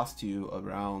cost you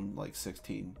around like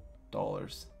 $16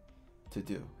 to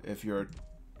do if you're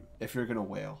gonna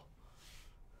whale.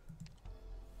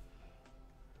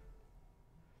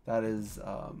 That is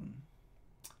I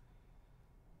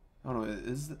don't know,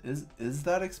 is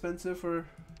that expensive for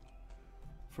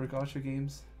gacha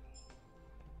games?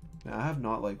 Man, I have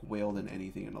not like whaled in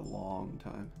anything in a long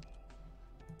time.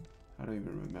 I don't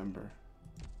even remember.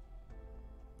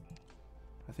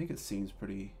 I think it seems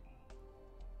pretty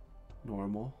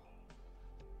normal.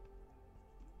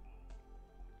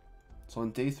 So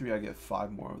on day 3 I get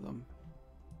 5 more of them.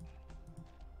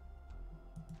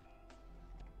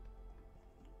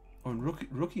 Oh, and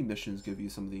rookie missions give you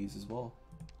some of these as well.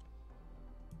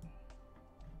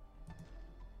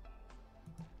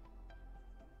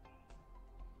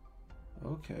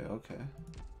 Okay, okay.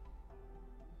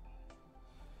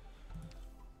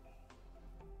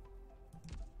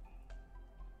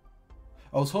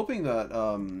 I was hoping that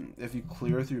if you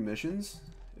clear through missions,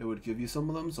 it would give you some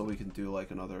of them, so we can do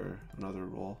like another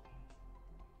roll.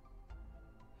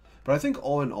 But I think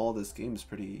all in all, this game is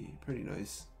pretty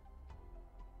nice.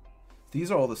 These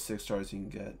are all the 6 stars you can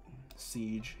get: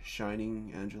 Siege,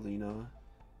 Shining, Angelina,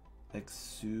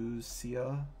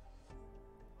 Exousia,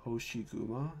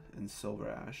 Hoshiguma, and Silver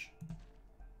Ash.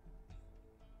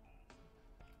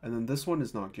 And then this one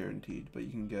is not guaranteed, but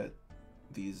you can get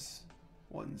these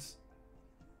ones.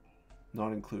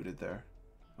 Not included there.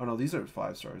 Oh no, these are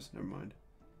 5 stars. Never mind.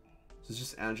 So it's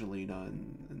just Angelina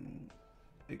and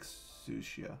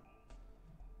Exousia.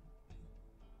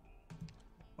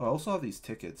 Oh, I also have these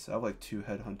tickets. I have like 2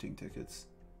 headhunting tickets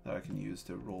that I can use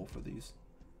to roll for these.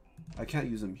 I can't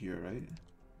use them here, right?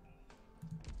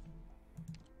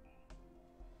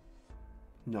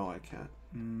 No, I can't.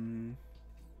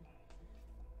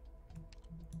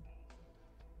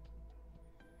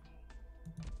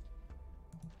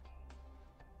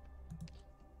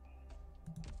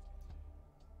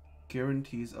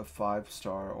 Guarantees a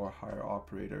 5-star or higher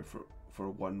operator for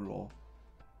 1 roll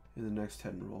in the next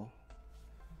 10 roll.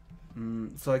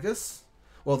 So I guess,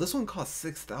 well, this one costs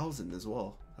 6,000 as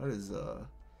well. That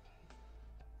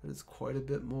is quite a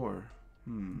bit more.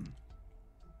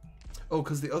 Oh,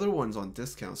 because the other one's on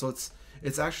discount, so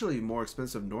it's actually more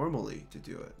expensive normally to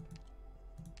do it.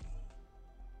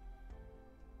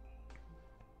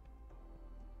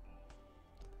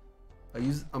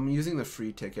 I'm using the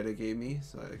free ticket it gave me,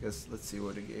 so I guess let's see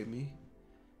what it gave me.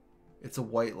 It's a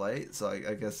white light, so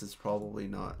I guess it's probably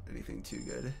not anything too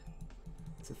good.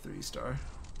 It's a 3-star.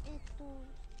 め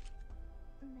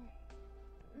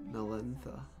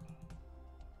Melantha.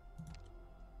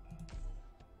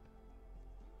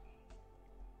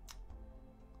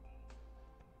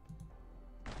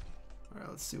 Alright,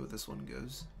 let's see what this one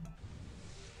goes.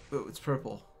 Oh, it's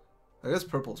purple. I guess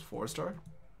purple's 4-star.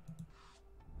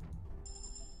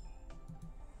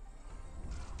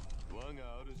 我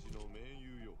が主の盟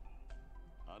友よ。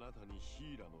あなたに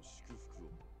ヒーラの祝福を。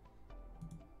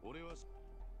俺は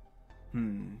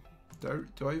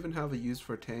Do I even have a use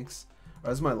for tanks? Or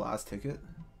that's my last ticket.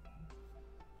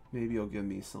 Maybe you'll give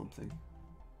me something.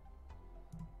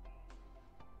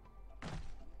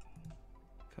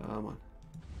 Come on.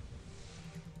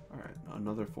 Alright,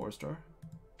 another 4-star.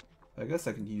 I guess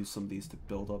I can use some of these to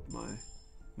build up my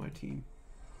team.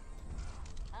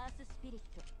 アーススピリッ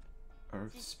ト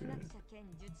Earth 実 Spirit. 学者兼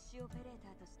術師オペレータ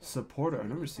ーとして Supporter, I've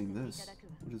never seen this.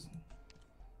 What is...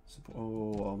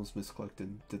 Oh, I almost misclicked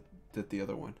and did the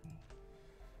other one.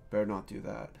 Better not do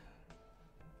that.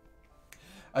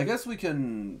 I guess we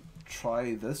can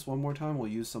try this one more time.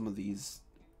 We'll use some of these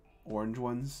orange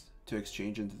ones to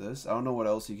exchange into this. I don't know what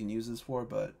else you can use this for,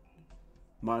 but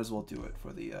might as well do it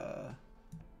for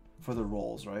the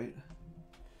rolls, right?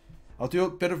 I'll do a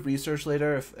bit of research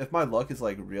later. If my luck is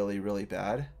like really, really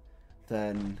bad,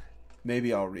 then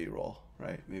maybe I'll re-roll,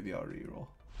 right? Maybe I'll re-roll.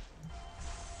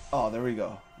 Oh, there we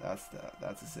go. That's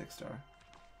a 6-star.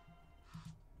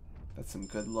 That's some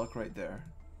good luck right there.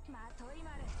 まとい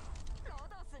丸ロ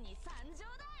ドスに参上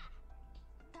だ。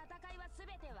戦いはすべ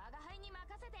て我が輩に任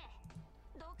せて。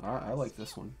ドクター I like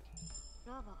this one.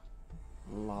 ラバ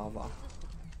Lava.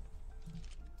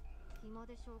 暇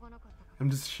でしょうがなかったから I'm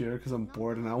just here because I'm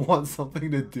bored and I want something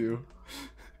to do.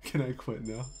 Can I quit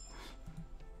now?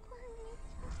 こんにち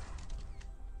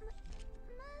は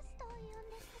マースと呼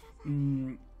ん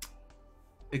でください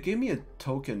It gave me a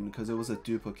token because it was a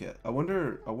duplicate. I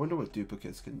wonder what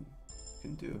duplicates can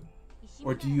do.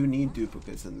 Or do you need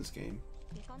duplicates in this game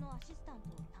外科のアシスタン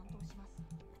トを担当します。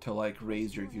 to like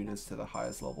raise your units to the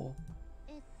highest level?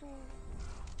 メ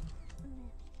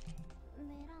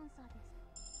ランサで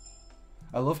す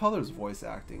I love how there's voice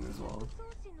acting as well. 装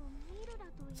置のミルラ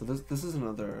という So this is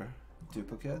another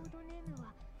duplicate. コードネーム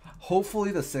は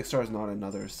Hopefully the 6-star is not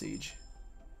another siege.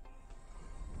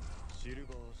 シル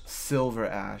バー Silver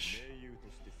Ash. 盟友と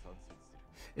して参戦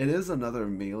する。 It is another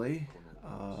melee,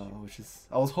 which is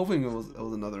I was hoping it was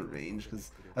another range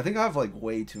because I think I have like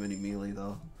way too many melee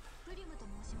though. プリムと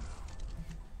申します。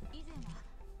以前は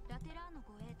ラテラーの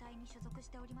護衛隊に所属し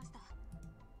ておりました。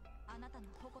あなたの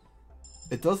矛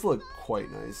It does look quite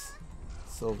nice.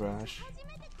 Silver Ash. 初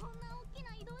めてこんな大き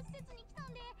な移動施設に来た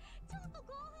んでちょっと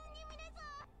興奮気味で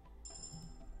す。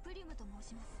プリムと申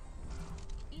します。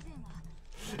以前は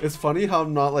It's funny how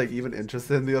I'm not like even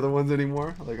interested in the other ones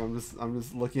anymore. Like I'm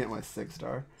just looking at my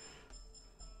 6-star.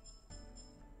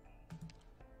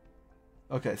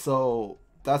 Okay, so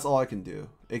that's all I can do.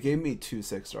 It gave me 2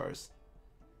 6-stars.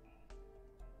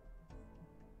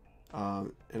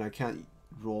 And I can't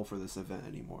roll for this event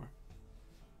anymore.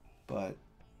 But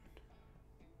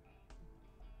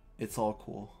it's all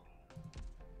cool.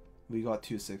 We got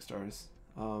 2 6-stars.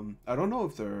 I don't know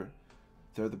if they're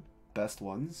the best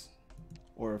ones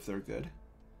or if they're good,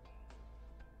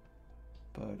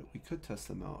 but we could test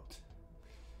them out.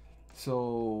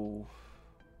 So,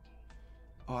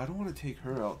 oh, I don't want to take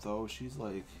her out though. She's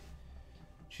like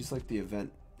the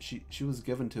event. She was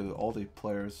given to all the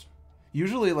players.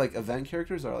 Usually, like event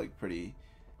characters are like pretty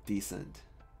decent.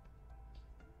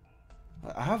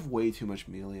 I have way too much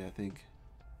melee, I think,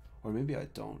 or maybe I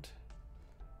don't.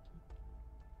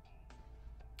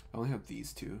 I only have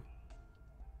these 2.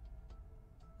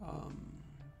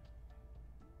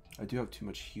 I do have too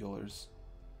much healers.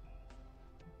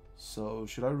 So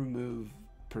should I remove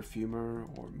Perfumer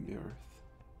or Mirth?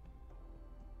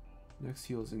 Next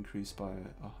heal is increased by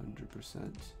 100%.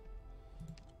 What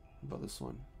about this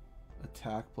one?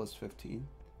 Attack plus 15.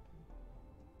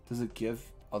 Does it give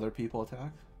other people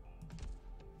attack?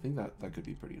 I think that could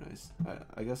be pretty nice.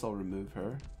 I guess I'll remove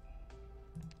her.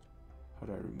 How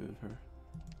do I remove her?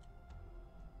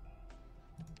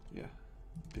 Yeah.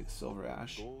 Big Silver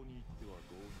Ash. 郷に行っては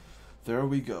郷にして There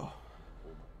we go.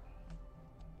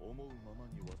 思うまま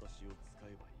に私を使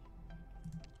えば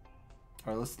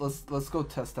いい。 Alright, let's go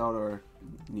test out our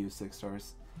new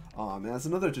 6-stars. Oh man, that's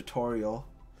another tutorial.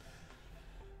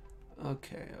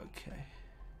 Okay.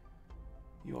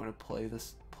 You want to play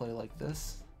like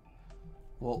this?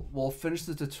 We'll finish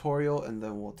the tutorial and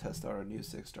then we'll test out our new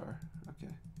 6-star.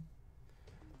 Okay.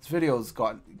 This video's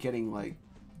getting like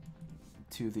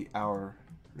to the hour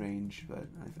range, but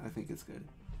I think it's good.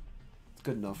 It's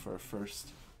good enough for a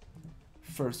first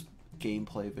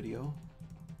gameplay video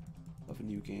of a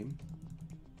new game.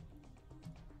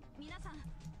 皆さん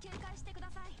警戒してくだ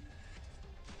さい。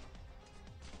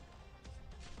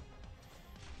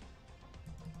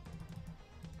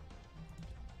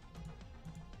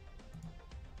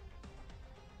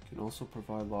 Can also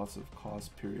provide lots of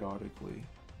cost periodically.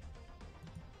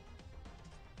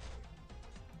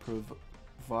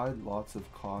 Provide lots of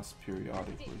cost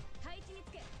periodically.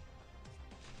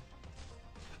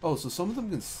 Oh, so some of them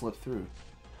can slip through.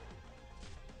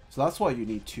 So that's why you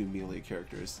need 2 melee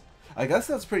characters. I guess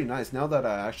that's pretty nice now that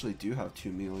I actually do have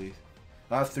 2 melee.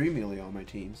 I have 3 melee on my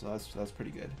team, so that's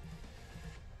pretty good.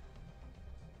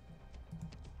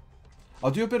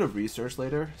 I'll do a bit of research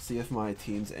later, see if my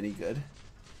team's any good.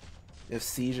 If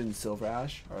Siege and Silver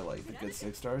Ash are like the good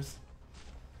 6 stars.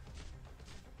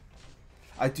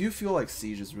 I do feel like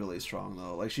Siege is really strong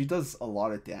though. Like she does a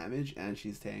lot of damage and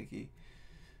she's tanky.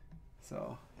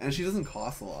 So, and she doesn't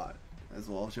cost a lot as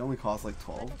well. She only costs like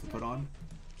 12 to put on.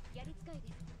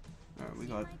 Alright, we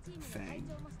got Fang.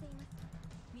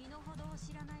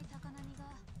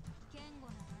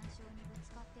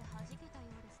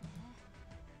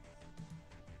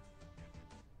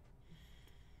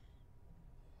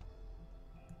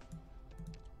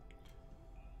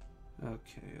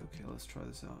 Okay, let's try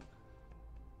this out.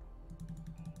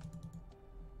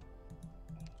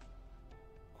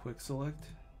 Quick select.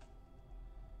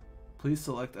 Please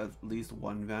select at least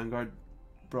 1 Vanguard.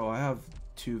 Bro, I have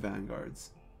 2 Vanguards.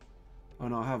 Oh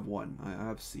no, I have 1. I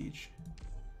have Siege.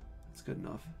 That's good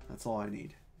enough. That's all I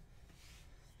need.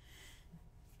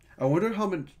 I wonder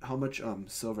how much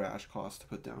Silver Ash costs to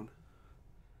put down.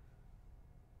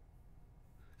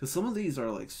 Because some of these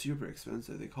are like super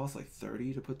expensive. They cost like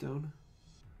 30 to put down.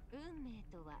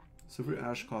 Silver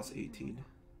Ash costs 18.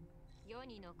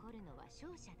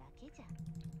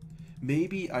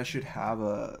 Maybe I should have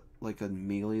a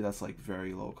melee that's like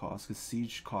very low cost, because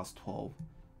Siege costs 12.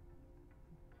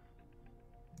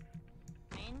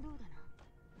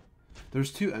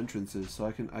 There's 2 entrances,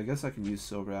 so I guess I can use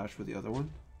Silver Ash for the other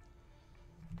one.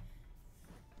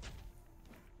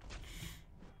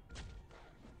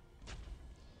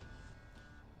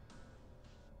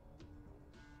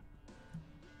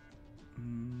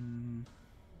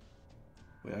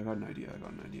 Wait, I got an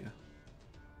idea.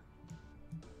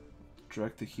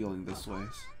 Direct the healing this way.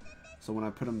 So when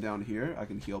I put them down here, I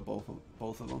can heal both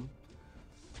of them.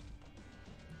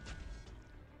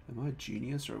 Am I a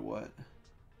genius or what?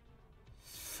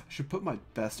 I should put my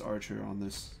best archer on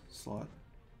this slot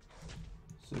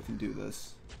so I can do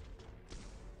this.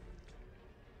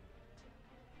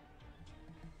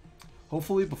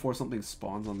 Hopefully before something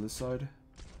spawns on this side.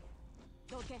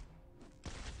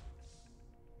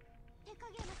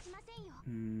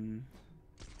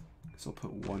 Guess I'll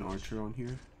put 1 archer on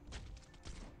here.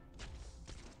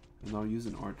 And I'll use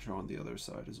an archer on the other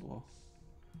side as well.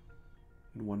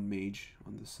 And 1 mage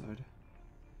on this side.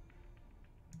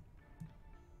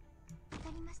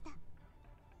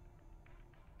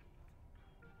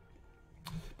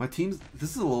 My team's...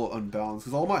 This is a little unbalanced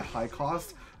because all my high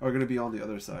costs are going to be on the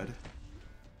other side.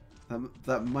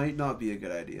 That might not be a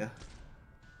good idea.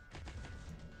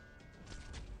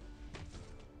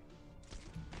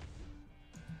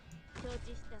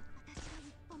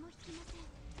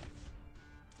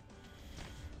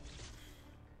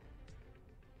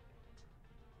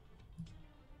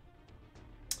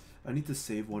 I need to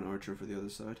save 1 archer for the other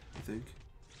side, I think.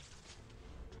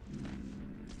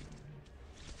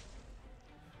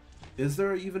 Is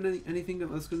there even anything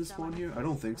that's going to spawn here? I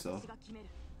don't think so.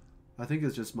 I think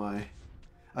it's just my...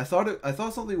 I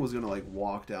thought something was going to like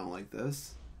walk down like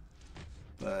this,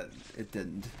 but it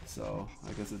didn't, so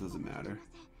I guess it doesn't matter.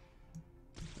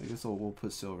 I guess we'll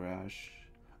put Silver Ash.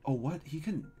 Oh, what? He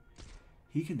can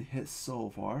hit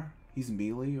so far? He's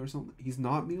melee or something? He's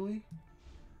not melee?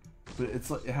 But it's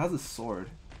like it has a sword.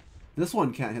 This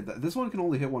one can't hit that. This one can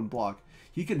only hit 1 block.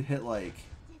 He can hit like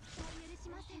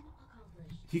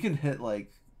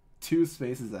 2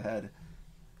 spaces ahead.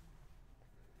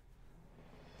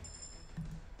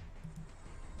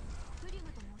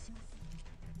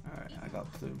 Alright, I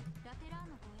got Plume.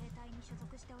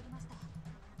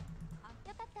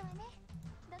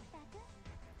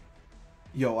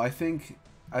 Yo, I think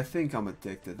I'm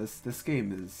addicted. This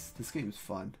game is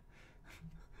fun.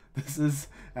 This is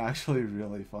actually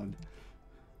really fun.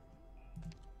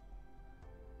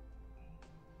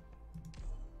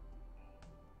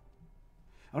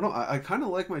 I don't know, I kind of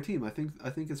like my team. I think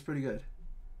it's pretty good.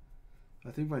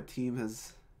 I think my team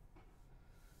has...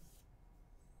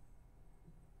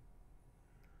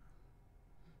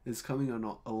 is coming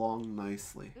along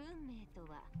nicely. 運命と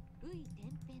は紆余転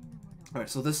々のもの。 All right,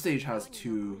 so this stage has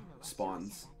 2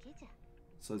 spawns,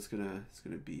 so it's gonna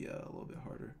be a little bit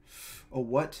harder. Oh,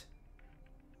 what?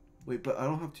 Wait, but I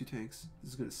don't have 2 tanks.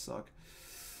 This is gonna suck.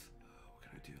 What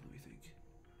can I do? Let me think.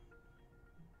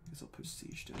 Guess I'll put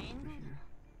siege down over here.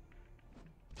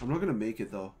 I'm not gonna make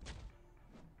it though.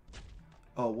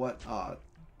 Oh, what?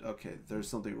 Okay, there's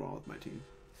something wrong with my team.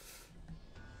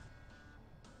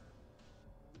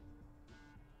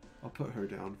 I'll put her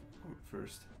down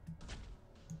first.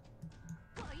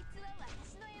 こいつは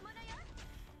私の獲物よ。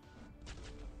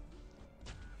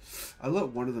 I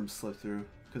let one of them slip through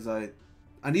because I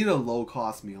need a low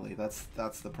cost melee. That's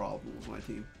the problem with my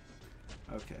team.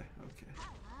 Okay, okay.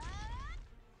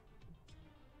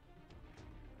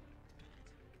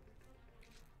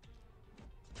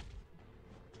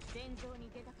 戦場に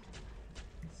出たからに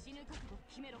は死ぬ覚悟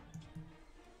決めろ。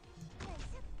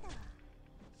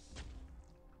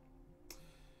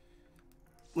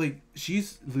 Like,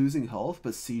 she's losing health,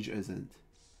 but Siege isn't.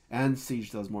 And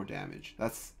Siege does more damage.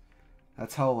 That's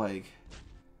how, like,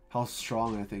 how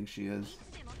strong I think she is.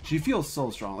 She feels so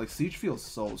strong. Like, Siege feels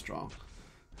so strong.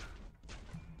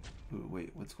 Ooh,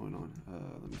 wait, what's going on?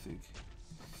 Let me think.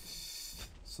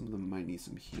 Some of them might need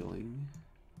some healing.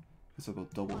 Guess I'll go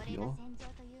double heal.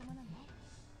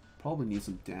 Probably need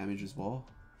some damage as well.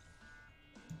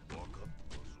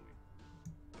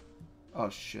 Oh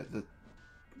shit,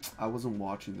 I wasn't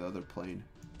watching the other plane.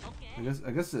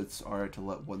 I guess it's alright to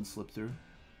let one slip through.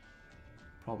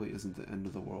 Probably isn't the end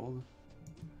of the world.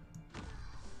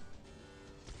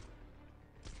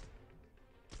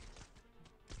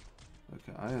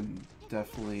 Okay, I am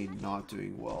definitely not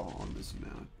doing well on this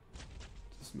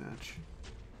match.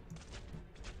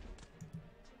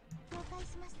 了解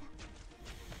しました。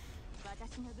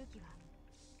私の武器は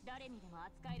誰にでも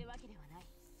扱えるわけではない。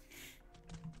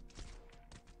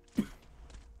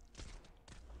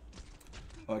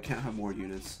 Oh, I can't have more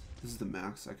units. This is the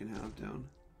max I can have down.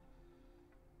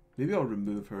 Maybe I'll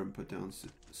remove her and put down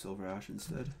Silver Ash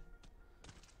instead.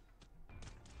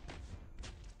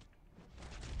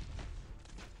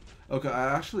 Okay,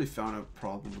 I actually found a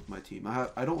problem with my team.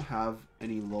 I don't have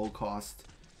any low cost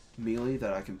melee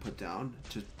that I can put down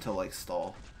to like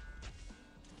stall.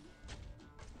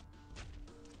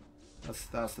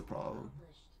 That's the problem.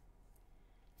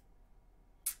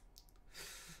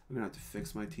 I'm gonna have to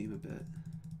fix my team a bit.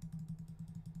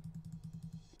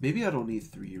 Maybe I don't need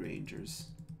 3 rangers.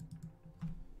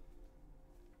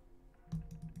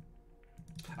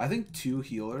 I think 2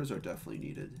 healers are definitely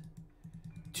needed.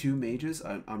 2 mages,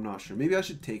 I'm not sure. Maybe I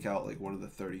should take out like one of the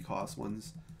 30 cost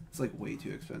ones. It's like way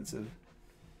too expensive.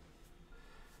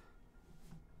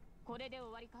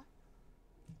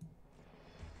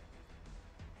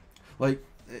 Like,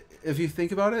 if you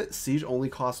think about it, Siege only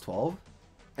costs 12,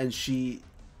 and she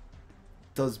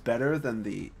does better than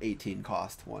the 18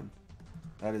 cost one.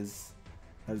 That is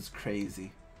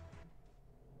crazy.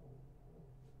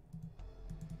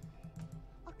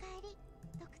 おかえり、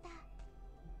ドクター。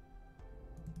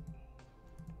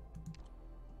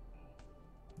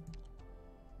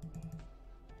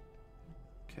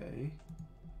 Okay.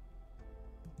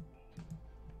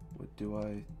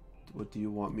 What do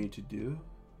you want me to do?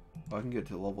 Oh, I can get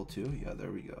to level 2? Yeah,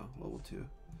 there we go. Level 2.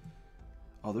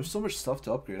 Oh, there's so much stuff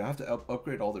to upgrade. I have to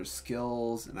upgrade all their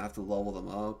skills, and I have to level them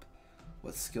up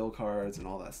with skill cards and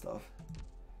all that stuff.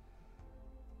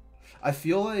 I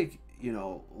feel like, you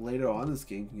know, later on this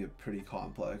game can get pretty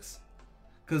complex.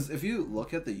 Because if you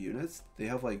look at the units, they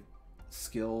have like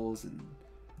skills and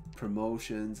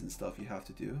promotions and stuff you have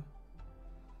to do.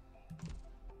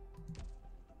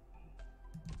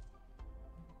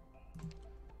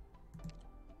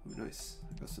 Ooh, nice.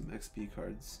 I got some XP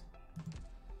cards.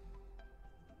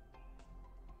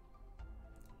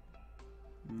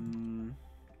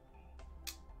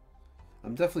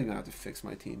 I'm definitely gonna have to fix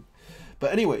my team.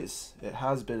 But anyways, it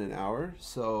has been an hour,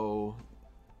 so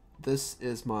this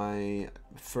is my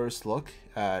first look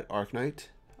at Arknight.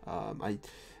 I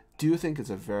do think it's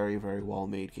a very, very well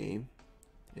made game.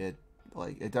 It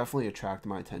definitely attracted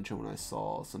my attention when I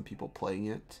saw some people playing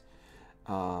it.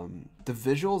 The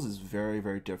visuals is very,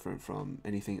 very different from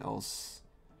anything else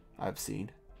I've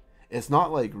seen. It's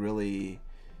not like really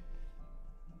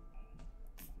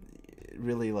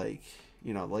like,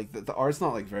 you know, like the art's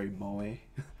not like very moe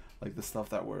like the stuff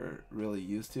that we're really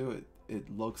used to. It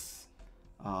looks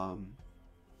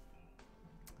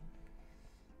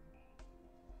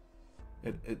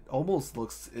it almost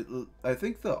looks, I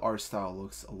think the art style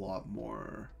looks a lot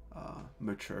more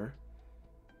mature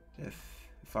if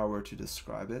I were to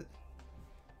describe it.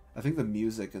 I think the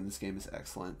music in this game is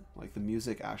excellent. Like the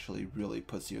music actually really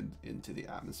puts you into the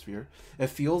atmosphere. It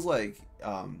feels like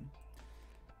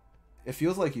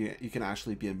you can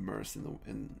actually be immersed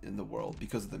in the world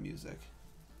because of the music.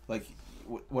 Like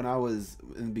when I was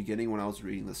in the beginning, when I was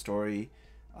reading the story,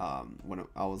 when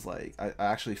I was like, I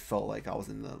actually felt like I was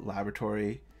in the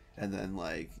laboratory, and then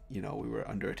like, you know, we were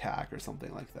under attack or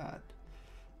something like that.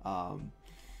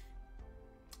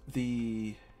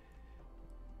 The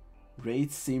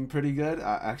rates seem pretty good.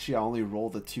 Actually, I only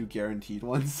rolled the 2 guaranteed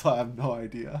ones, so I have no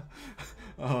idea.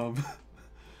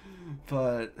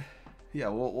 But yeah,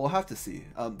 we'll have to see.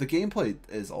 The gameplay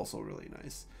is also really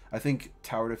nice. I think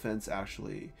tower defense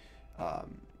actually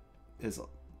is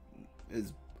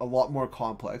a lot more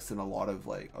complex than a lot of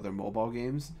like other mobile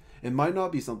games. It might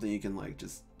not be something you can like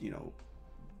just, you know,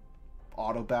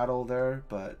 auto battle there,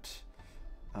 but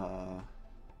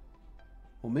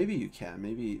well, maybe you can.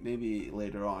 Maybe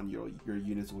later on your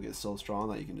units will get so strong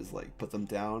that you can just like put them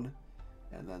down,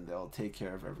 and then they'll take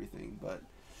care of everything. But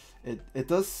it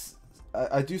does.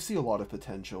 I do see a lot of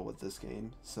potential with this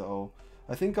game, so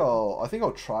I think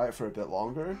I'll try it for a bit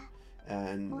longer,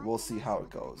 and we'll see how it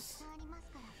goes.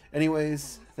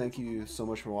 Anyways, thank you so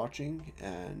much for watching,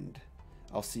 and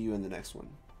I'll see you in the next one.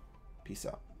 Peace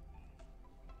out.